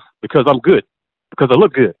because I'm good, because I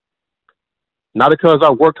look good. Not because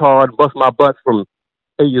I worked hard and bust my butt from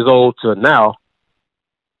 8 years old to now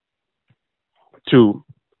to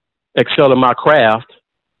excel in my craft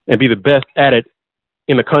and be the best at it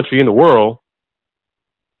in the country, in the world.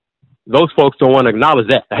 Those folks don't want to acknowledge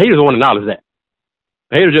that. The haters don't want to acknowledge that.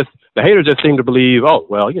 The haters just seem to believe, oh,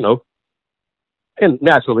 well, and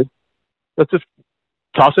naturally, let's just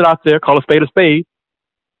toss it out there, call a spade.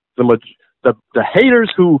 The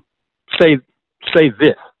haters who say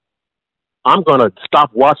this, I'm going to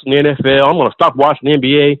stop watching the NFL, I'm going to stop watching the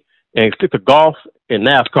NBA and stick to golf and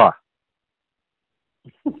NASCAR.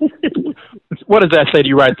 What does that say to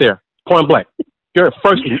you right there? Point blank. Your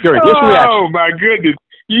initial reaction. Oh, my goodness.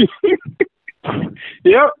 Yep,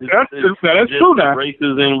 that's true now.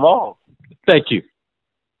 Races involved. Thank you.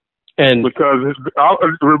 And because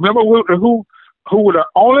remember who were the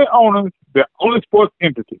only owners, the only sports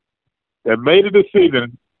entity that made a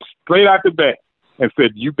decision straight out the bat and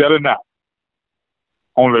said, you better not.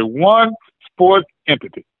 Only one sports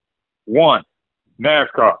entity, one,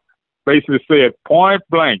 NASCAR, basically said point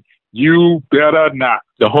blank, you better not.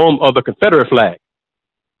 The home of the Confederate flag.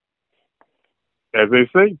 As they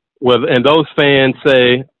say. Well, and those fans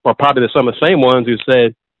say, or probably some of the same ones who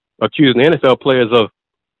said, accusing the NFL players of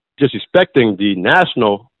disrespecting the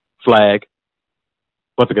national flag,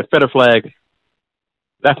 but the Confederate flag,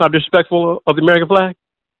 that's not disrespectful of the American flag?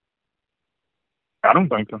 I don't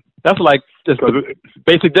think so. That's like just the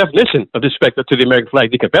basic definition of disrespect to the American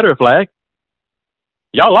flag. The Confederate flag,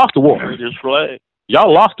 y'all lost the war.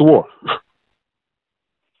 Y'all lost the war.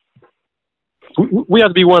 We have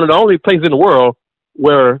to be one of the only places in the world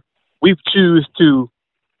where we choose to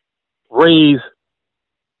raise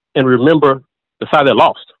and remember the side that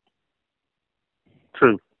lost.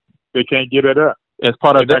 True. They can't get it up. As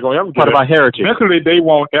part of our heritage. Mentally, they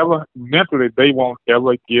won't ever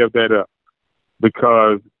give that up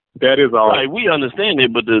because That is all. Right, we understand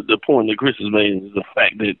it, but the point that Chris is making is the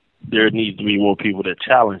fact that there needs to be more people that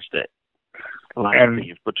challenge that. Like,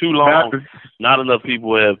 and for too long, not enough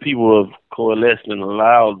people have coalesced and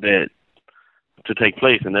allowed that to take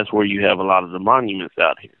place, and that's where you have a lot of the monuments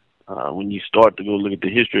out here. When you start to go look at the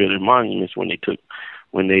history of the monuments, when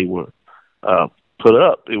they were put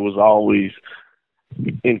up, it was always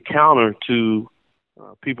in counter to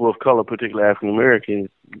people of color, particularly African Americans,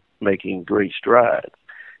 making great strides.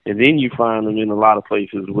 And then you find them in a lot of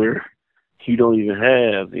places where you don't even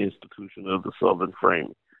have the institution of the Southern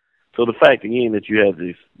framing. So the fact, again, that you have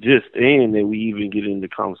this and that we even get into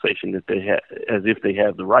conversation that they have, as if they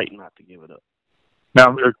have the right not to give it up.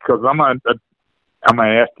 Now, because I'm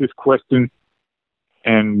gonna ask this question,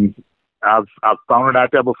 and I've thrown it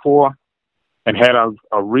out there before, and had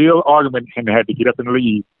a real argument, and had to get up and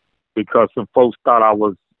leave because some folks thought I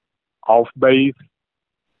was off base,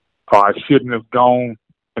 or I shouldn't have gone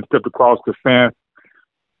and stepped across the fence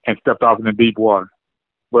and stepped off in the deep water.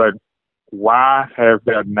 But why has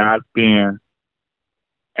there not been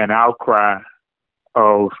an outcry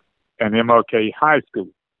of an MLK high school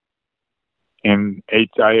in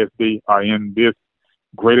HISD or in this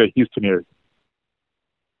greater Houston area?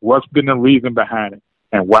 What's been the reason behind it,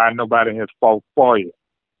 and why nobody has fought for it?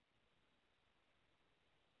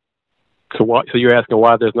 So you're asking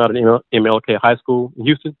why there's not an MLK high school in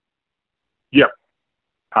Houston? Yep.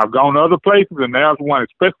 I've gone to other places, and there's one,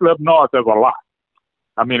 especially up north, there's a lot.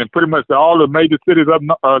 I mean, in pretty much all the major cities up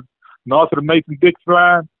north of the Mason-Dixon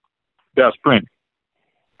line, there's plenty.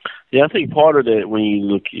 Yeah, I think part of that, when you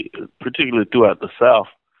look, particularly throughout the South,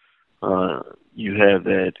 you have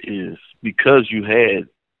that is because you had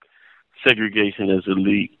segregation as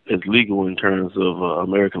legal in terms of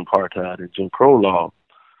American apartheid and Jim Crow law,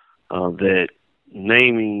 that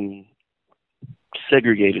naming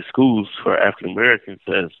segregated schools for African Americans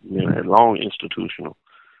has had long institutional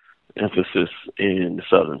emphasis in the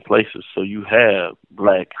southern places. So you have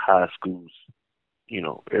black high schools,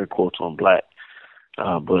 air quotes on black,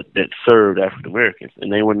 but that served African Americans,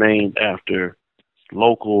 and they were named after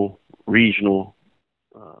local, regional,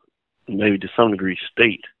 maybe to some degree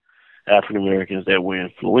state African Americans that were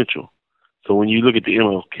influential. So when you look at the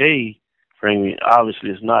MLK framing, obviously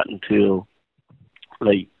it's not until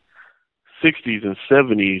late 60s and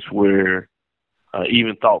 70s where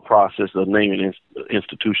even thought process of naming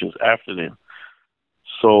institutions after them.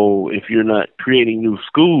 So if you're not creating new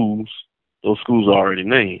schools, those schools are already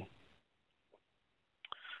named.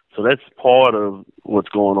 So that's part of what's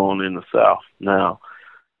going on in the South. Now,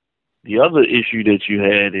 the other issue that you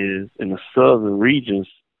had is in the southern regions,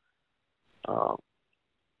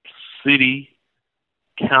 city,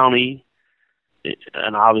 county,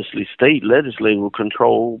 and obviously state legislature were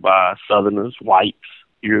controlled by Southerners, whites,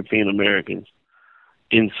 European Americans.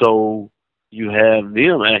 And so you have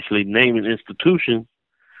them actually naming institutions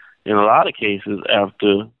in a lot of cases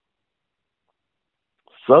after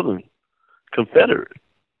Southern Confederate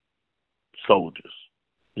soldiers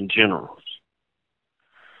and generals.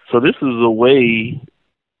 So this is a way,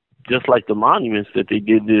 just like the monuments, that they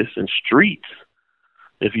did this in streets,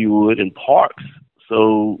 if you would, in parks.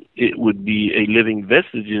 So it would be a living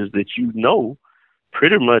vestiges that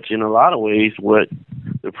pretty much in a lot of ways what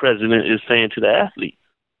the president is saying to the athletes.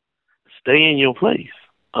 Stay in your place.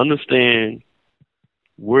 Understand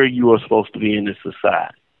where you are supposed to be in this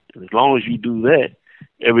society. And as long as you do that,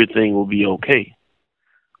 everything will be okay.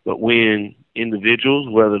 But when individuals,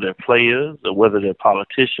 whether they're players or whether they're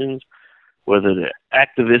politicians, whether they're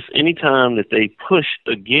activists, anytime that they push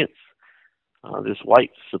against this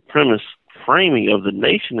white supremacist framing of the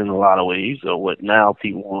nation in a lot of ways, or what now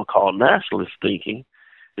people want to call nationalist thinking,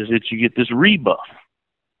 is that you get this rebuff.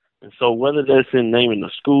 And so whether that's in naming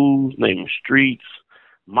the schools, naming streets,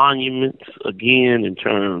 monuments, again, in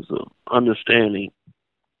terms of understanding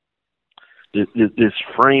this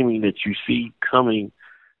framing that you see coming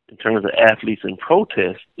in terms of athletes and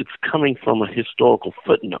protests, it's coming from a historical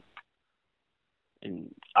footnote.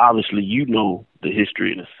 And obviously the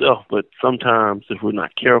history in itself, but sometimes if we're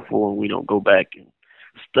not careful and we don't go back and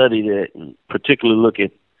study that and particularly look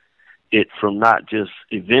at it from not just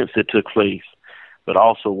events that took place, but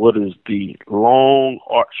also what is the long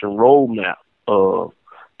arch and roadmap of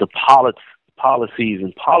the policies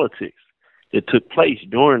and politics that took place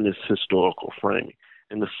during this historical framing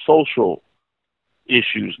and the social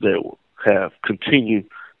issues that have continued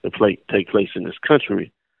to take place in this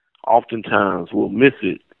country, oftentimes we'll miss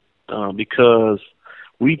it because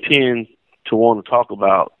we tend to want to talk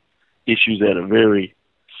about issues at a very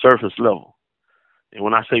surface level. And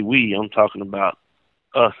when I say we, I'm talking about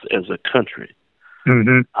us as a country.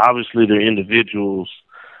 Mm-hmm. Obviously, there are individuals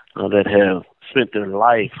that have spent their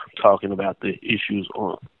life talking about the issues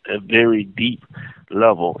on a very deep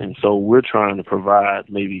level. And so we're trying to provide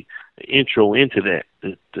maybe an intro into that,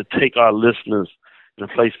 to take our listeners in a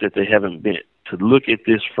place that they haven't been, to look at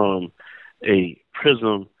this from a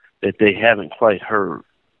prism that they haven't quite heard.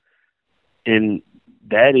 And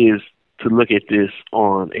that is to look at this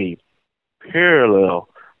on a parallel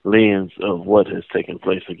lens of what has taken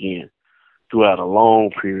place again throughout a long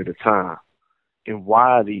period of time, and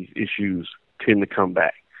why these issues tend to come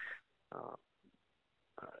back.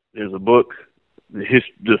 There's a book, The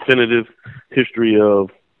Definitive History of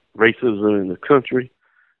Racism in the Country,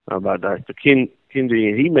 by Dr. Kendi,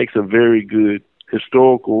 and he makes a very good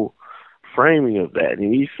historical framing of that.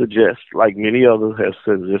 And he suggests, like many others have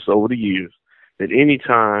said this over the years, that any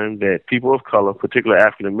time that people of color, particularly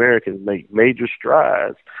African Americans, make major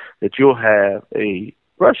strides, that you'll have a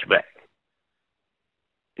rushback.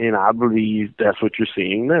 And I believe that's what you're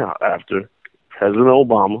seeing now after President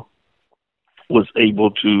Obama was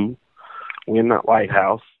able to win that White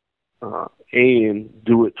House and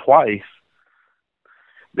do it twice.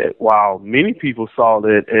 That while many people saw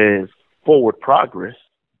that as forward progress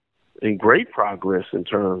and great progress in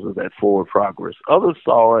terms of that forward progress, others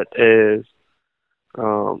saw it as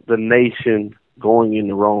the nation going in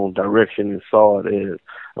the wrong direction and saw it as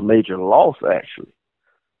a major loss, actually.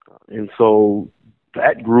 And so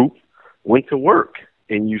that group went to work,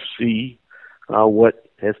 and you see what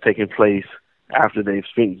has taken place after they've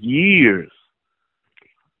spent years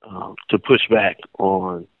to push back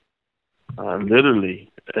on, literally,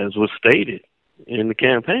 as was stated in the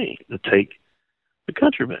campaign, to take the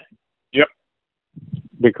country back. Yep.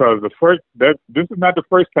 Because this is not the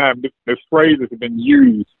first time this phrase has been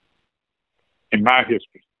used in my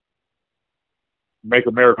history. Make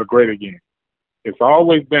America great again. It's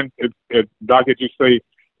always been, Doctor, you say,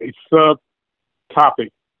 a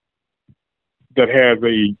sub-topic that has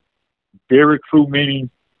a very true meaning,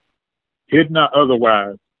 hidden or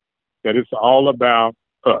otherwise, that it's all about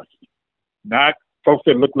us. Not folks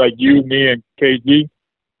that look like you, me, and KG,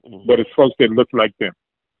 but it's folks that look like them.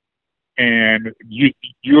 And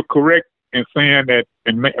you're correct in saying that,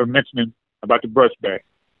 and mentioning about the brushback.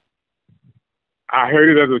 I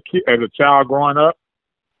heard it as a kid, as a child growing up.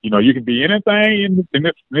 You know, you can be anything in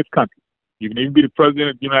this country. You can even be the president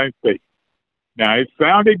of the United States. Now, it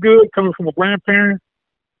sounded good coming from a grandparent,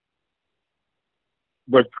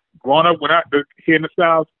 but growing up here in the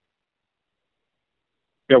South,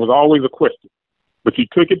 there was always a question. But you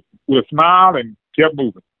took it with a smile and kept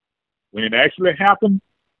moving. When it actually happened,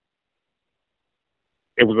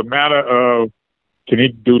 it was a matter of, can he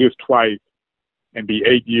do this twice and be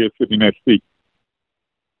 8 years sitting in that seat?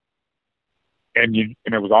 And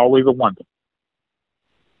it was always a wonder.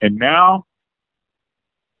 And now,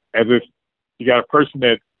 as if you got a person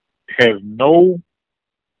that has no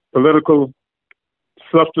political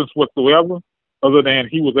substance whatsoever, other than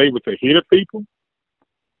he was able to hear the people,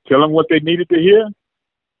 tell them what they needed to hear.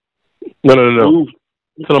 No.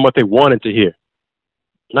 Tell them what they wanted to hear.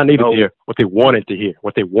 Not needed to hear, what they wanted to hear.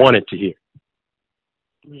 What they wanted to hear.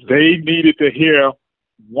 They needed to hear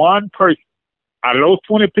one person. Out of those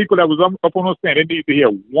 20 people that was up on those stand, they needed to hear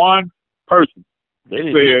one person. They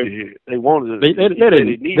didn't need to hear it. They wanted it.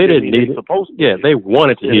 They didn't need it. Supposed to. Yeah, they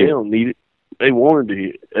wanted to hear it. They don't need it. They wanted to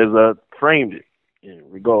hear it, as I framed it, in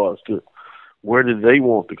regards to where did they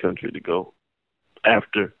want the country to go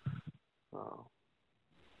after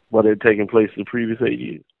what had taken place in the previous 8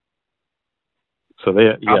 years. So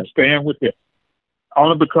I'm staying with it.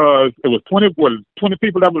 Only because it was 20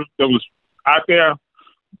 people that was out there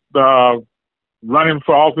running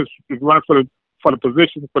for office, running for the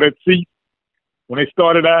position, for that seat when they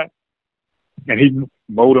started out, and he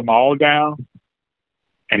mowed them all down,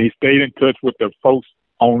 and he stayed in touch with the folks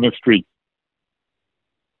on the street.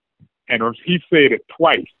 And he said it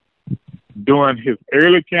twice during his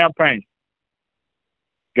early campaign.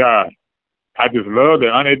 God, I just love the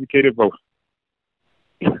uneducated voter.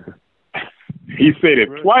 He said it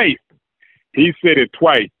twice. He said it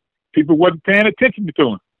twice. People wasn't paying attention to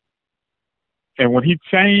him. And when he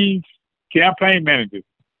changed campaign managers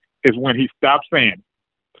is when he stopped saying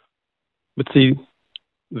it. But see,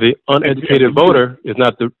 the uneducated voter is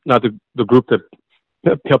not the group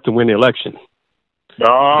that helped him win the election. No.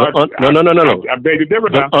 I beg to differ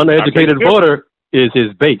now. The uneducated voter is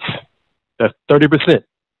his base. That's 30%.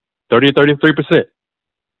 33%.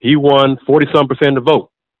 He won 40-some% of the vote.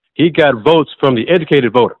 He got votes from the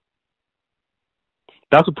educated voter.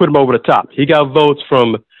 That's what put him over the top. He got votes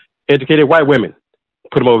from educated white women,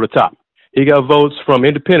 put him over the top. He got votes from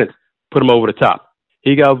independents, put him over the top.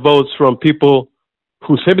 He got votes from people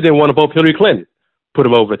who simply didn't want to vote for Hillary Clinton, put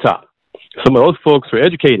him over the top. Some of those folks were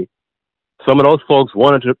educated. Some of those folks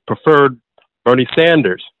wanted to prefer Bernie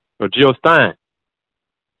Sanders or Jill Stein.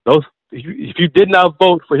 Those, if you did not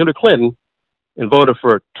vote for Hillary Clinton and voted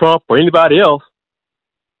for Trump or anybody else,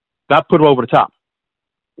 that put him over the top.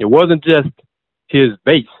 It wasn't just his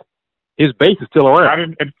base. His base is still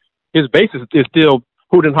around. His base is still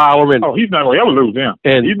hooting and hollering. Oh, he's not going to ever lose them.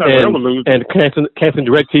 He's not going to ever lose. And canceling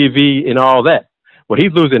DirecTV and all that. What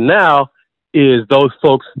he's losing now is those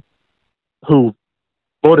folks who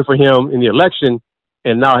voted for him in the election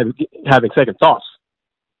and now having second thoughts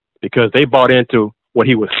because they bought into what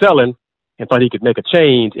he was selling and thought he could make a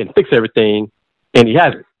change and fix everything, and he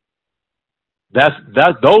hasn't.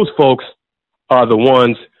 Those folks are the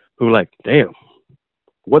ones who are like, damn,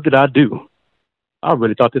 what did I do? I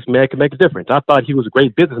really thought this man could make a difference. I thought he was a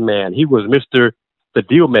great businessman. He was Mr. the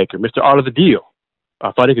Deal Maker, Mr. Art of the Deal.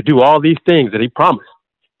 I thought he could do all these things that he promised.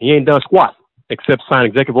 He ain't done squat except sign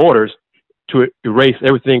executive orders to erase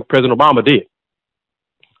everything President Obama did.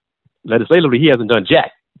 Legislatively, he hasn't done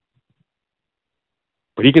jack.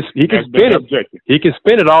 But he can spin it. He can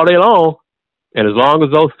spin it all day long, and as long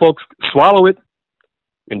as those folks swallow it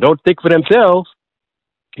and don't think for themselves,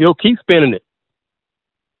 he'll keep spinning it.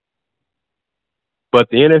 But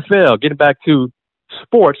the NFL, getting back to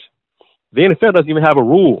sports, the NFL doesn't even have a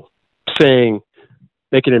rule saying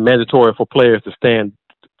making it mandatory for players to stand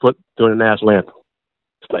during the national anthem.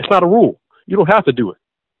 It's not a rule. You don't have to do it.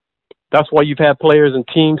 That's why you've had players and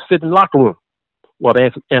teams sit in the locker room while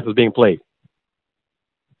the anthem's being played.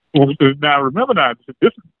 Now, remember now,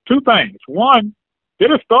 this is two things. One, they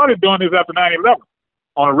just started doing this after 9/11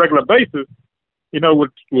 on a regular basis,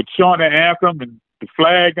 with showing the anthem and the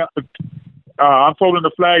flag, unfolding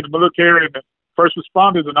the flag, the military and the first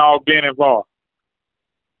responders and all being involved.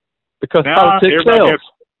 Because now politics sells.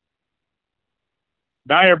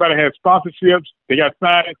 Now everybody has sponsorships. They got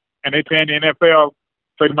signings, and they paying the NFL a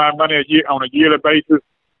certain amount of money a year on a yearly basis.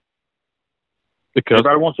 Because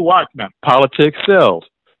everybody wants to watch now. Politics sells.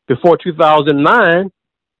 Before 2009,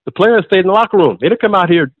 the players stayed in the locker room. They didn't come out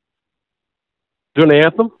here during the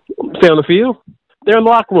anthem, stay on the field. They're in the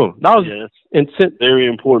locker room. That was very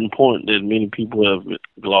important point that many people have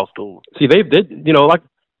glossed over. See, they like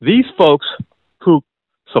these folks who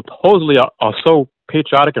supposedly are so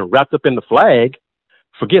patriotic and wrapped up in the flag,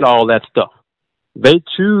 forget all that stuff. They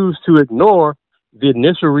choose to ignore the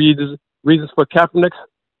initial reasons for Kaepernick's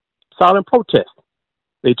silent protest.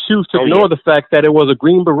 They choose to ignore the fact that it was a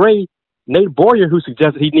Green Beret, Nate Boyer, who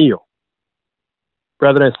suggested he kneel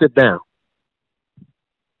rather than sit down.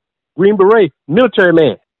 Green Beret, military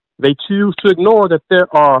man. They choose to ignore that there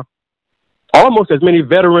are almost as many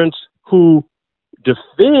veterans who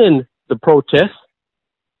defend the protest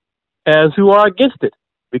as who are against it,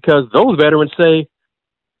 because those veterans say,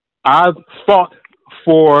 I've fought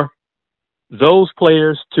for those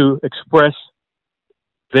players to express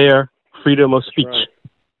their freedom of speech. Right.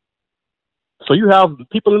 So you have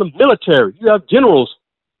people in the military, you have generals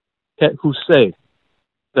who say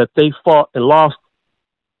that they fought and lost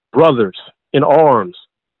brothers in arms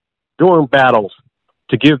during battles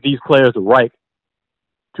to give these players the right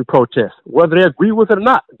to protest. Whether they agree with it or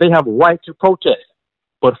not, they have a right to protest.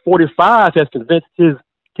 But 45 has convinced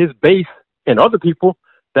his base and other people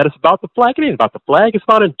that it's about the flag. It ain't about the flag. It's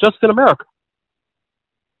about injustice in America.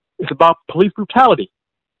 It's about police brutality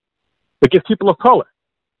against people of color.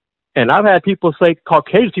 And I've had people say,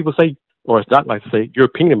 Caucasian people say, or it's not like to say,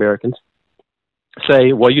 European Americans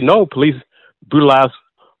say, well, police brutalize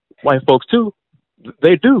white folks too.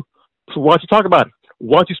 They do. So why don't you talk about it?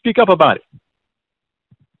 Why don't you speak up about it?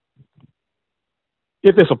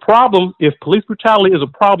 If it's a problem, if police brutality is a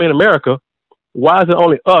problem in America, why is it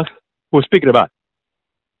only us who are speaking about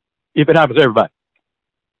it? If it happens to everybody.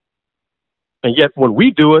 And yet when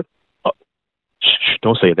we do it,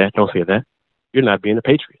 don't say that. Don't say that. You're not being a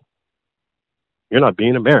patriot. You're not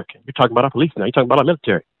being American. You're talking about our police now. You're talking about our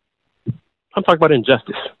military. I'm talking about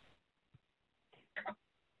injustice.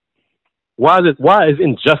 Why is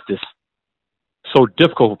injustice so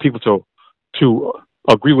difficult for people to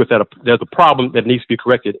agree with that there's a problem that needs to be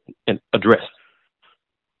corrected and addressed?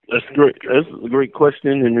 That's great. That's a great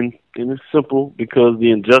question, and it's simple because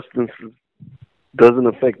the injustice doesn't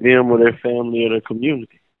affect them or their family or their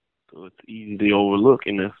community. So it's easy to overlook,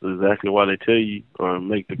 and that's exactly why they tell you or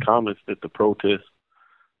make the comments that the protest,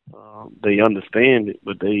 they understand it,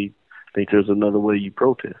 but they think there's another way you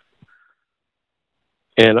protest.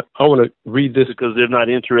 And I want to read this because they're not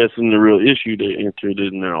interested in the real issue. They're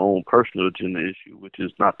interested in their own personal agenda issue, which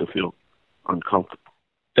is not to feel uncomfortable.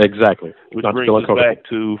 Exactly. Which brings us back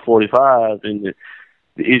to 45 and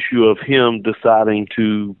the issue of him deciding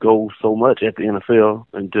to go so much at the NFL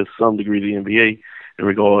and to some degree the NBA in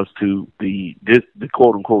regards to the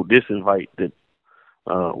quote unquote disinvite that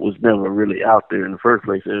was never really out there in the first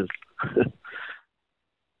place as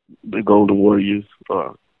the Golden Warriors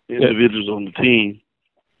or individuals on the team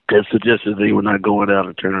that suggested they were not going out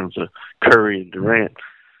in terms of Curry and Durant.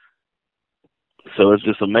 So it's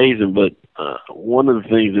just amazing. But one of the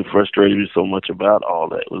things that frustrated me so much about all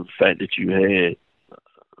that was the fact that you had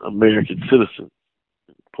American citizens,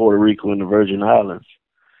 Puerto Rico and the Virgin Islands,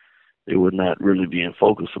 they were not really being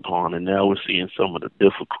focused upon. And now we're seeing some of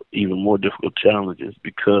the even more difficult challenges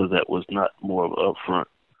because that was not more of an upfront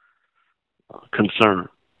concern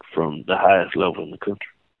from the highest level in the country.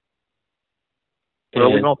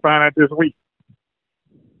 Well, we're going to find out this week.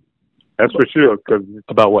 That's for sure. Cause,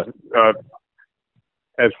 about what?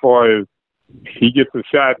 As far as he gets a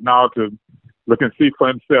shot now to look and see for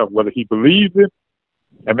himself whether he believes it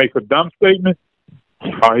and makes a dumb statement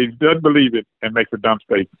or he doesn't believe it and makes a dumb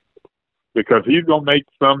statement. Because he's going to make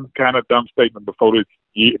some kind of dumb statement before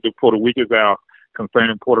the week is out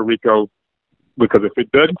concerning Puerto Rico. Because if it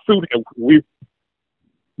doesn't suit him,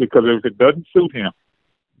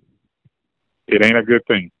 it ain't a good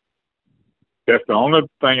thing. That's the only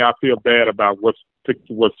thing I feel bad about what's going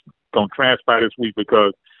to transpire this week,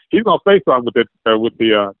 because he's going to face off with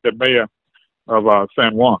the mayor of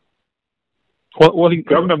San Juan. Well,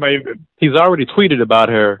 Governor made it. He's already tweeted about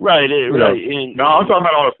her. Right. No, I'm talking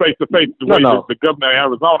about on a face-to-face. The governor of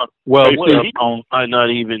Arizona. Well, he might not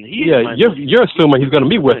even. You're assuming he's going to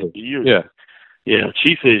meet with her. Yeah.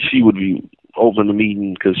 She said she would be open to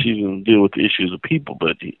meeting because she's going to deal with the issues of people.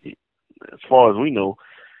 But as far as we know,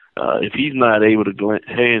 if he's not able to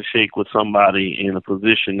handshake with somebody in a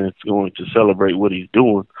position that's going to celebrate what he's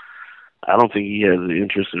doing, I don't think he has an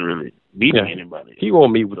interest in really meeting anybody. He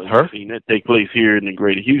won't meet with her. I've seen that take place here in the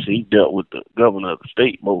greater Houston. He dealt with the governor of the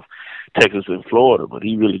state, both Texas and Florida, but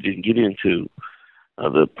he really didn't get into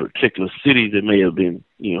the particular cities that may have been,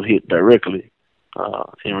 hit directly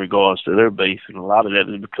in regards to their base. And a lot of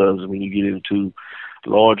that is because when you get into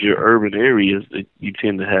larger urban areas, that you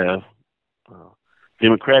tend to have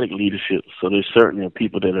Democratic leadership. So there's certainly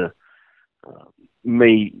people that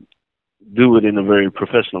may do it in a very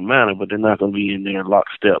professional manner, but they're not going to be in there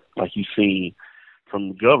lockstep like you've seen from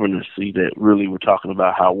the governor's seat that really were talking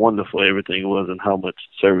about how wonderful everything was and how much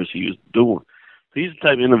service he was doing. He's the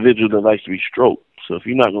type of individual that likes to be stroked. So if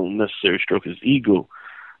you're not going to necessarily stroke his ego,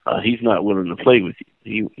 he's not willing to play with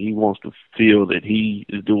you. He wants to feel that he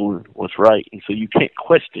is doing what's right, and so you can't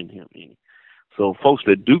question him any. So folks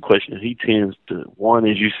that do question him, he tends to, one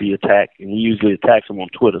is you see attack, and he usually attacks them on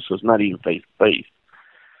Twitter, so it's not even face-to-face.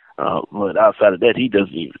 But outside of that, he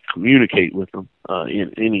doesn't even communicate with them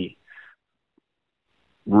in any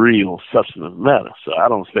real substantive matter. So I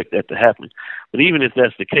don't expect that to happen. But even if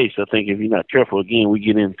that's the case, I think if you're not careful, again, we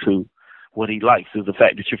get into what he likes is the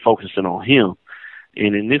fact that you're focusing on him.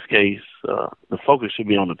 And in this case, the focus should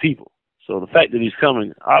be on the people. So the fact that he's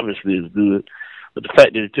coming obviously is good, but the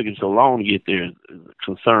fact that it took him so long to get there is a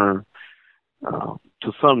concern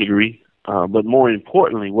to some degree. But more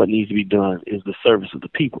importantly, what needs to be done is the service of the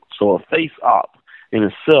people. So a face-op in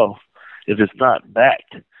itself, if it's not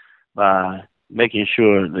backed by making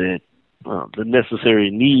sure that the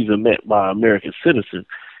necessary needs are met by American citizens,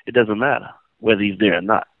 it doesn't matter whether he's there or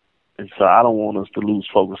not. And so I don't want us to lose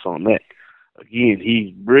focus on that. Again,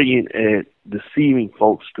 he's brilliant at deceiving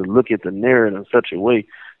folks to look at the narrative in such a way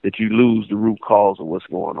that you lose the root cause of what's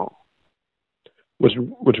going on. Which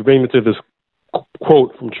brings me to this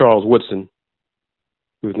quote from Charles Woodson,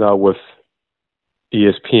 who's now with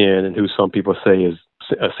ESPN and who some people say is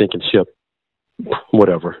a sinking ship,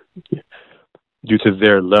 whatever, due to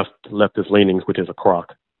their leftist leanings, which is a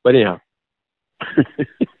crock. But anyhow,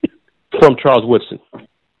 from Charles Woodson.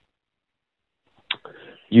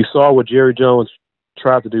 You saw what Jerry Jones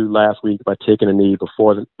tried to do last week by taking a knee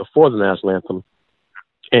before the national anthem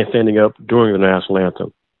and standing up during the national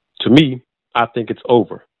anthem. To me, I think it's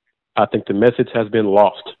over. I think the message has been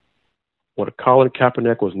lost. What Colin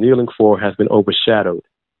Kaepernick was kneeling for has been overshadowed.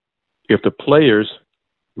 If the players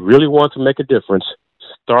really want to make a difference,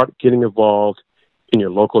 start getting involved in your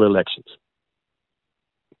local elections.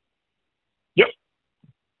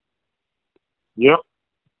 Yep.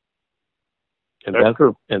 And that's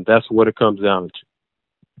true. And that's what it comes down to.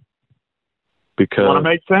 Because want to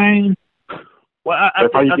make change. Well,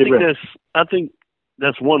 I think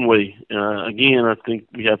that's one way. Again, I think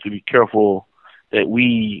we have to be careful that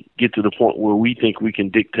we get to the point where we think we can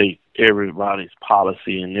dictate everybody's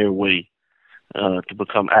policy and their way to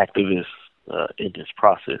become activists in this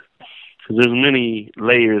process. because there's many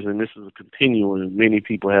layers, and this is a continuum, and many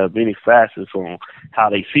people have many facets on how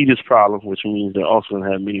they see this problem, which means they're also going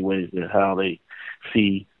to have many ways that how they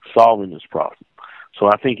see solving this problem. So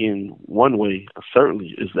I think in one way,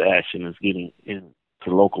 certainly, is the action is getting into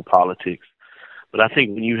local politics. But I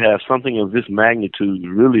think when you have something of this magnitude,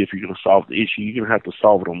 really, if you're going to solve the issue, you're going to have to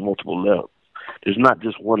solve it on multiple levels. There's not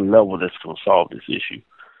just one level that's going to solve this issue.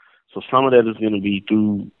 So some of that is going to be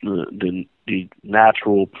through the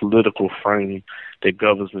natural political frame that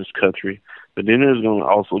governs this country. But then there's going to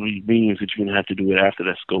also be means that you're going to have to do it after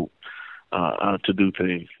that scope to do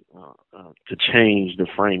things, to change the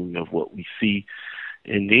framing of what we see.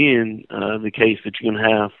 And then the case that you're going to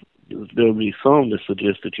have, there'll be some that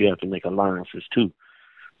suggest that you have to make alliances too.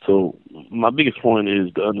 So my biggest point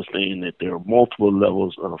is to understand that there are multiple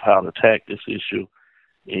levels of how to attack this issue.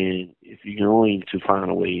 And if you're going to find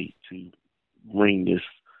a way to bring this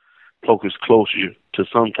focus closer to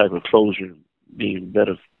some type of closure, being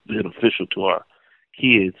beneficial to our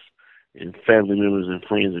kids and family members and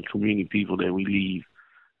friends and community people that we leave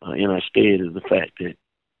in our stead, is the fact that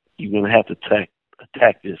you're going to have to attack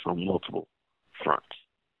this on multiple fronts.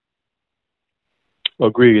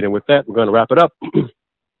 Agreed. And with that, we're going to wrap it up.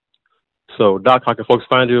 So, Doc, how can folks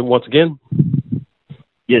find you once again?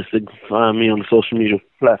 Yes, they can find me on the social media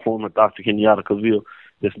platform at Dr. Kenyatta Cavil.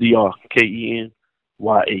 That's DrKenyattaCavil. Again,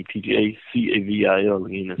 that's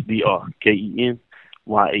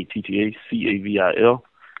DrKenyattaCavil.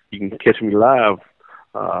 You can catch me live,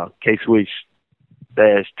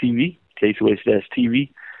 KSWH-TV, KSWH-TV.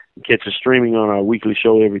 You catch us streaming on our weekly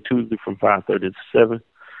show every Tuesday from 5:30 to 7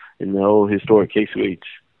 in the old historic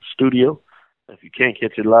KSWH studio. If you can't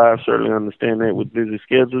catch it live, certainly understand that with busy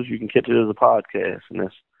schedules, you can catch it as a podcast, and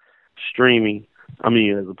that's streaming. As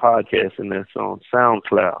a podcast, and that's on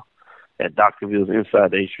SoundCloud at Dr. Ville's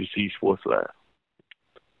Inside the HBC Sports Lab.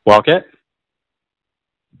 Wildcat?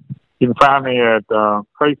 You can find me at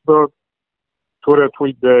Facebook, Twitter,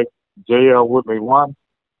 TweetDeck, JL Woodley1,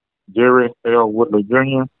 Jerry L. Woodley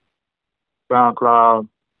Jr., SoundCloud,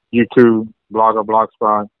 YouTube, Blogger,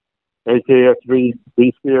 Blogspot, AKSV,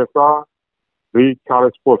 BCSR, the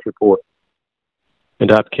College Sports Report. And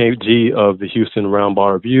Dr. KG of the Houston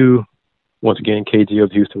Roundball Review. Once again, KG of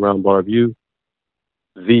the Houston Roundball Review.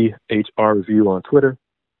 The HR Review on Twitter.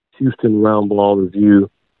 Houston Roundball Review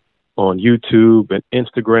on YouTube and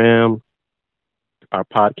Instagram. Our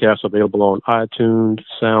podcasts available on iTunes,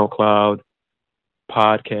 SoundCloud,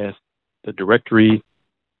 Podcast, the directory,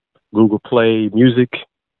 Google Play Music.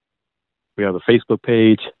 We have a Facebook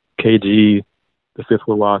page, KG, the Fifth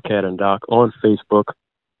Wheel Wildcat and Doc on Facebook.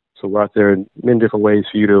 So we're out there in many different ways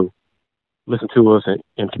for you to listen to us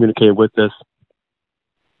and communicate with us.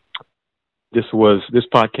 This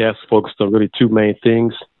podcast focused on really two main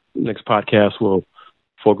things. Next podcast will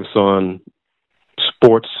focus on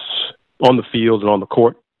sports on the field and on the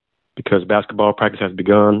court, because basketball practice has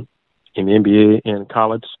begun in the NBA and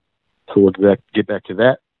college. So we'll get back to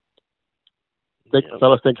that.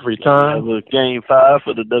 Fellas, thank you for your time. We have a Game 5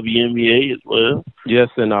 for the WNBA as well. Yes,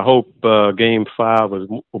 and I hope Game 5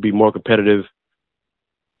 will be more competitive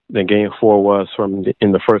than Game 4 was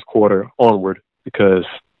in the first quarter onward, because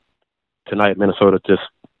tonight Minnesota just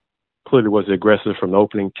clearly was aggressive from the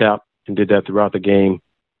opening tap and did that throughout the game,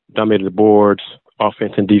 dominated the boards,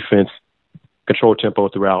 offense and defense, controlled tempo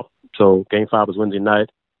throughout. So Game 5 was Wednesday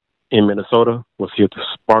night in Minnesota. We'll see if the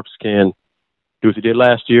Sparks can do what they did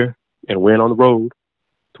last year and win on the road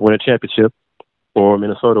to win a championship, or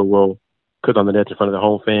Minnesota will cut on the net in front of their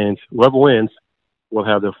home fans. Whoever wins will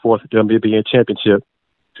have their fourth WNBA championship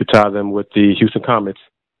to tie them with the Houston Comets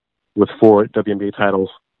with 4 WNBA titles.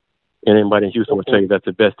 And anybody in Houston will tell you that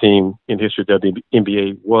the best team in the history of the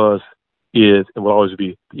WNBA was, is, and will always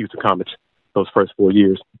be the Houston Comets those first 4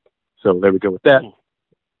 years. So there we go with that.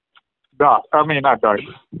 Not Doc.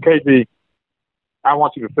 KG, I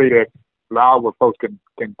want you to say that loud where folks can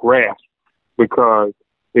grasp, because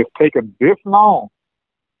it's taken this long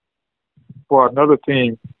for another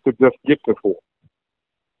team to just get to 4.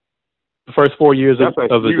 The first 4 years of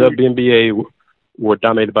the WNBA were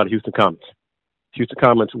dominated by the Houston Comets. Houston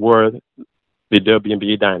Comets were the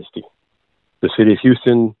WNBA dynasty. The city of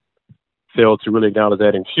Houston failed to really acknowledge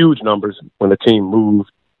that in huge numbers when the team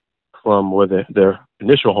moved from where their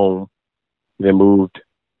initial home. They moved,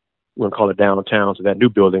 we're going to call it downtown, to that new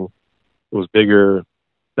building. It was bigger,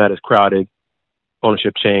 not as crowded,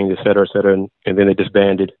 ownership changed, et cetera, and then they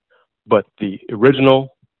disbanded. But the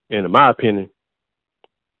original, and in my opinion,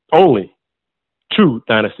 only true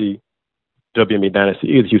dynasty, WNBA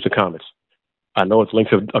dynasty, is the Houston Comets. I know its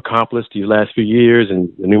Lynx have accomplished these last few years and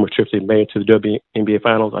the numerous trips they've made to the WNBA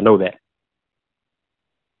finals. I know that.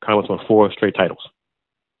 Commerce won 4 straight titles.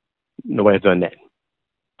 Nobody's done that.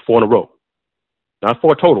 4 in a row. Not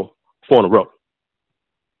 4 total, 4 in a row.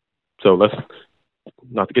 So let's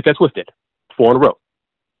not to get that twisted. 4 in a row.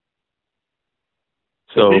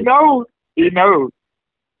 So He knows.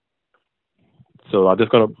 So I'm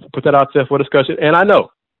just going to put that out there for discussion. And I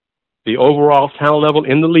know the overall talent level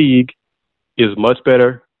in the league is much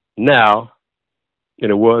better now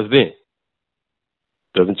than it was then.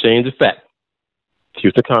 Doesn't change the fact.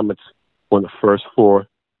 Houston Comets won the first 4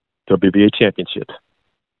 WBA championships.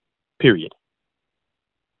 Period.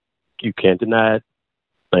 You can't deny it.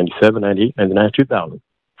 97, 98, 99, 2000.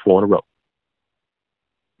 4 in a row.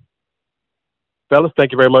 Fellas,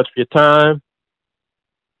 thank you very much for your time.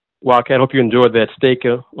 Wildcat, hope you enjoyed that steak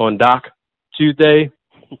on Doc Tuesday.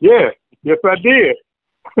 Yeah, yes, I did.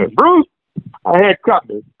 Bruce, I had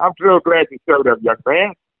company. I'm so glad you showed up, young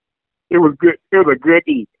man. It was good. It was a good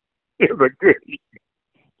evening. It was a good evening.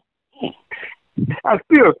 I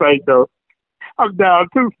still think though, I'm down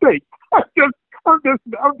 2 steaks. I'm just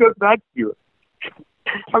not sure.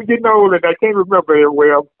 I'm getting old and I can't remember it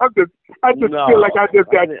well. I just feel like I just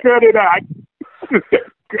got cut it out.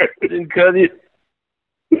 Didn't cut it.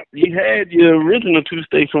 You had your original 2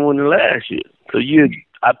 steaks from winning last year, so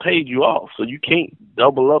I paid you off, so you can't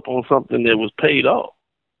double up on something that was paid off.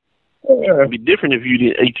 It'd be different if you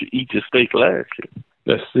didn't eat your steak last year.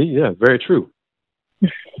 Let's see, yeah, very true.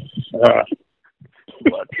 Because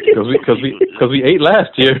we ate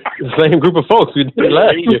last year. The same group of folks we did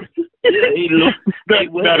last year.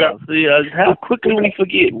 See, how quickly we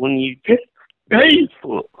forget when you. Hey,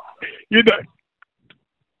 you know.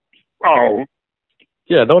 Oh.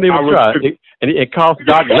 Yeah, don't even try. It cost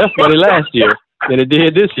Doc less money last year than it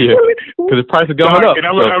did this year because the price has gone up. And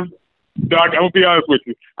Doc, I'm gonna be honest with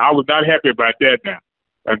you. I was not happy about that. Now,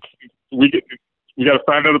 we got to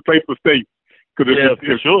find another place to stay. For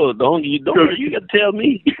sure. Don't you got to tell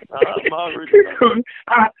me. I'm already.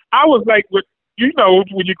 I was like, when you go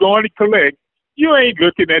in to collect, you ain't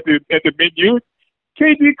looking at the menu.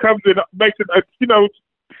 KG comes in, makes an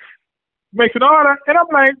order, and I'm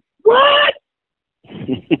like, what?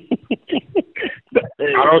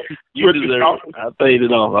 You deserve it. I paid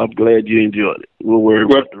it off. I'm glad you enjoyed it. We'll worry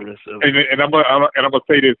about the rest of it. And I'm gonna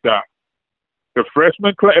say this, Doc. The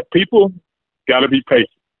freshman class people got to be patient,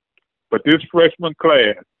 but this freshman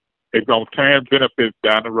class is gonna turn benefits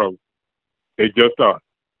down the road. They just are.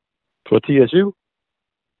 For TSU?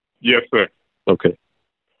 Yes, sir. Okay.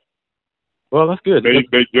 Well, that's good.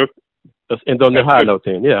 Let's end on the high note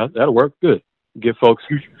then. Yeah, that'll work. Good. Give folks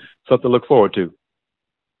something to look forward to.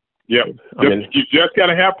 Yeah, you just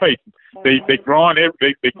gotta have patience. They growing.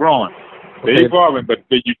 They growing. They evolving, but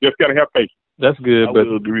you just gotta have patience. That's good. I but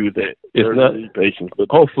will agree with that. It's not patience, but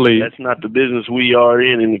hopefully that's not the business we are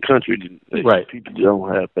in the country. Right. People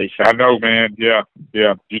don't have patience. I know, man. Yeah.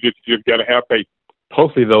 You just gotta have patience.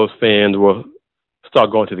 Hopefully, those fans will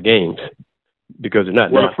start going to the games because they're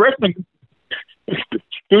not. Well, the freshmen,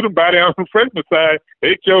 student body on the freshman side,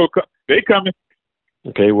 they coming.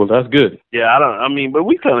 Okay, well, that's good. Yeah, but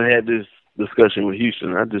we kind of had this discussion with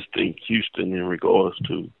Houston. I just think Houston, in regards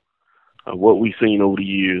to what we've seen over the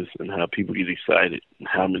years and how people get excited and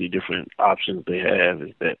how many different options they have,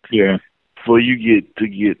 is that before you get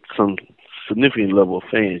some significant level of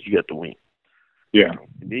fans, you got to win. Yeah,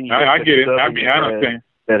 I get it. I understand.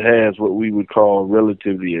 That has what we would call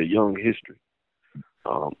relatively a young history.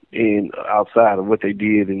 And outside of what they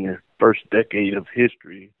did in the first decade of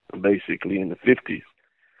history, basically in the 50s,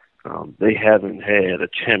 they haven't had a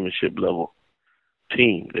championship level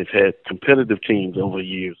team. They've had competitive teams over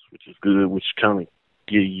years, which is good, which kind of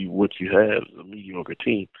give you what you have, a mediocre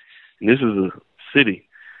team. And this is a city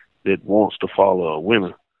that wants to follow a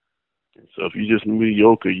winner. And so if you're just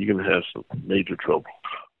mediocre, you're going to have some major trouble.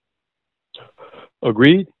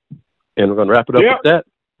 Agreed. And we're going to wrap it up with that.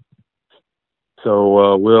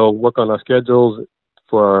 So we'll work on our schedules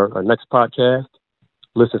for our next podcast.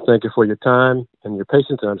 Listeners, thank you for your time and your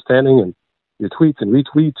patience and understanding and your tweets and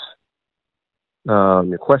retweets,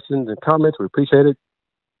 your questions and comments. We appreciate it.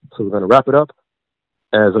 So we're going to wrap it up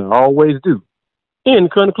as I always do. In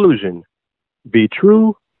conclusion, be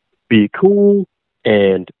true, be cool,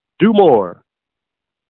 and do more.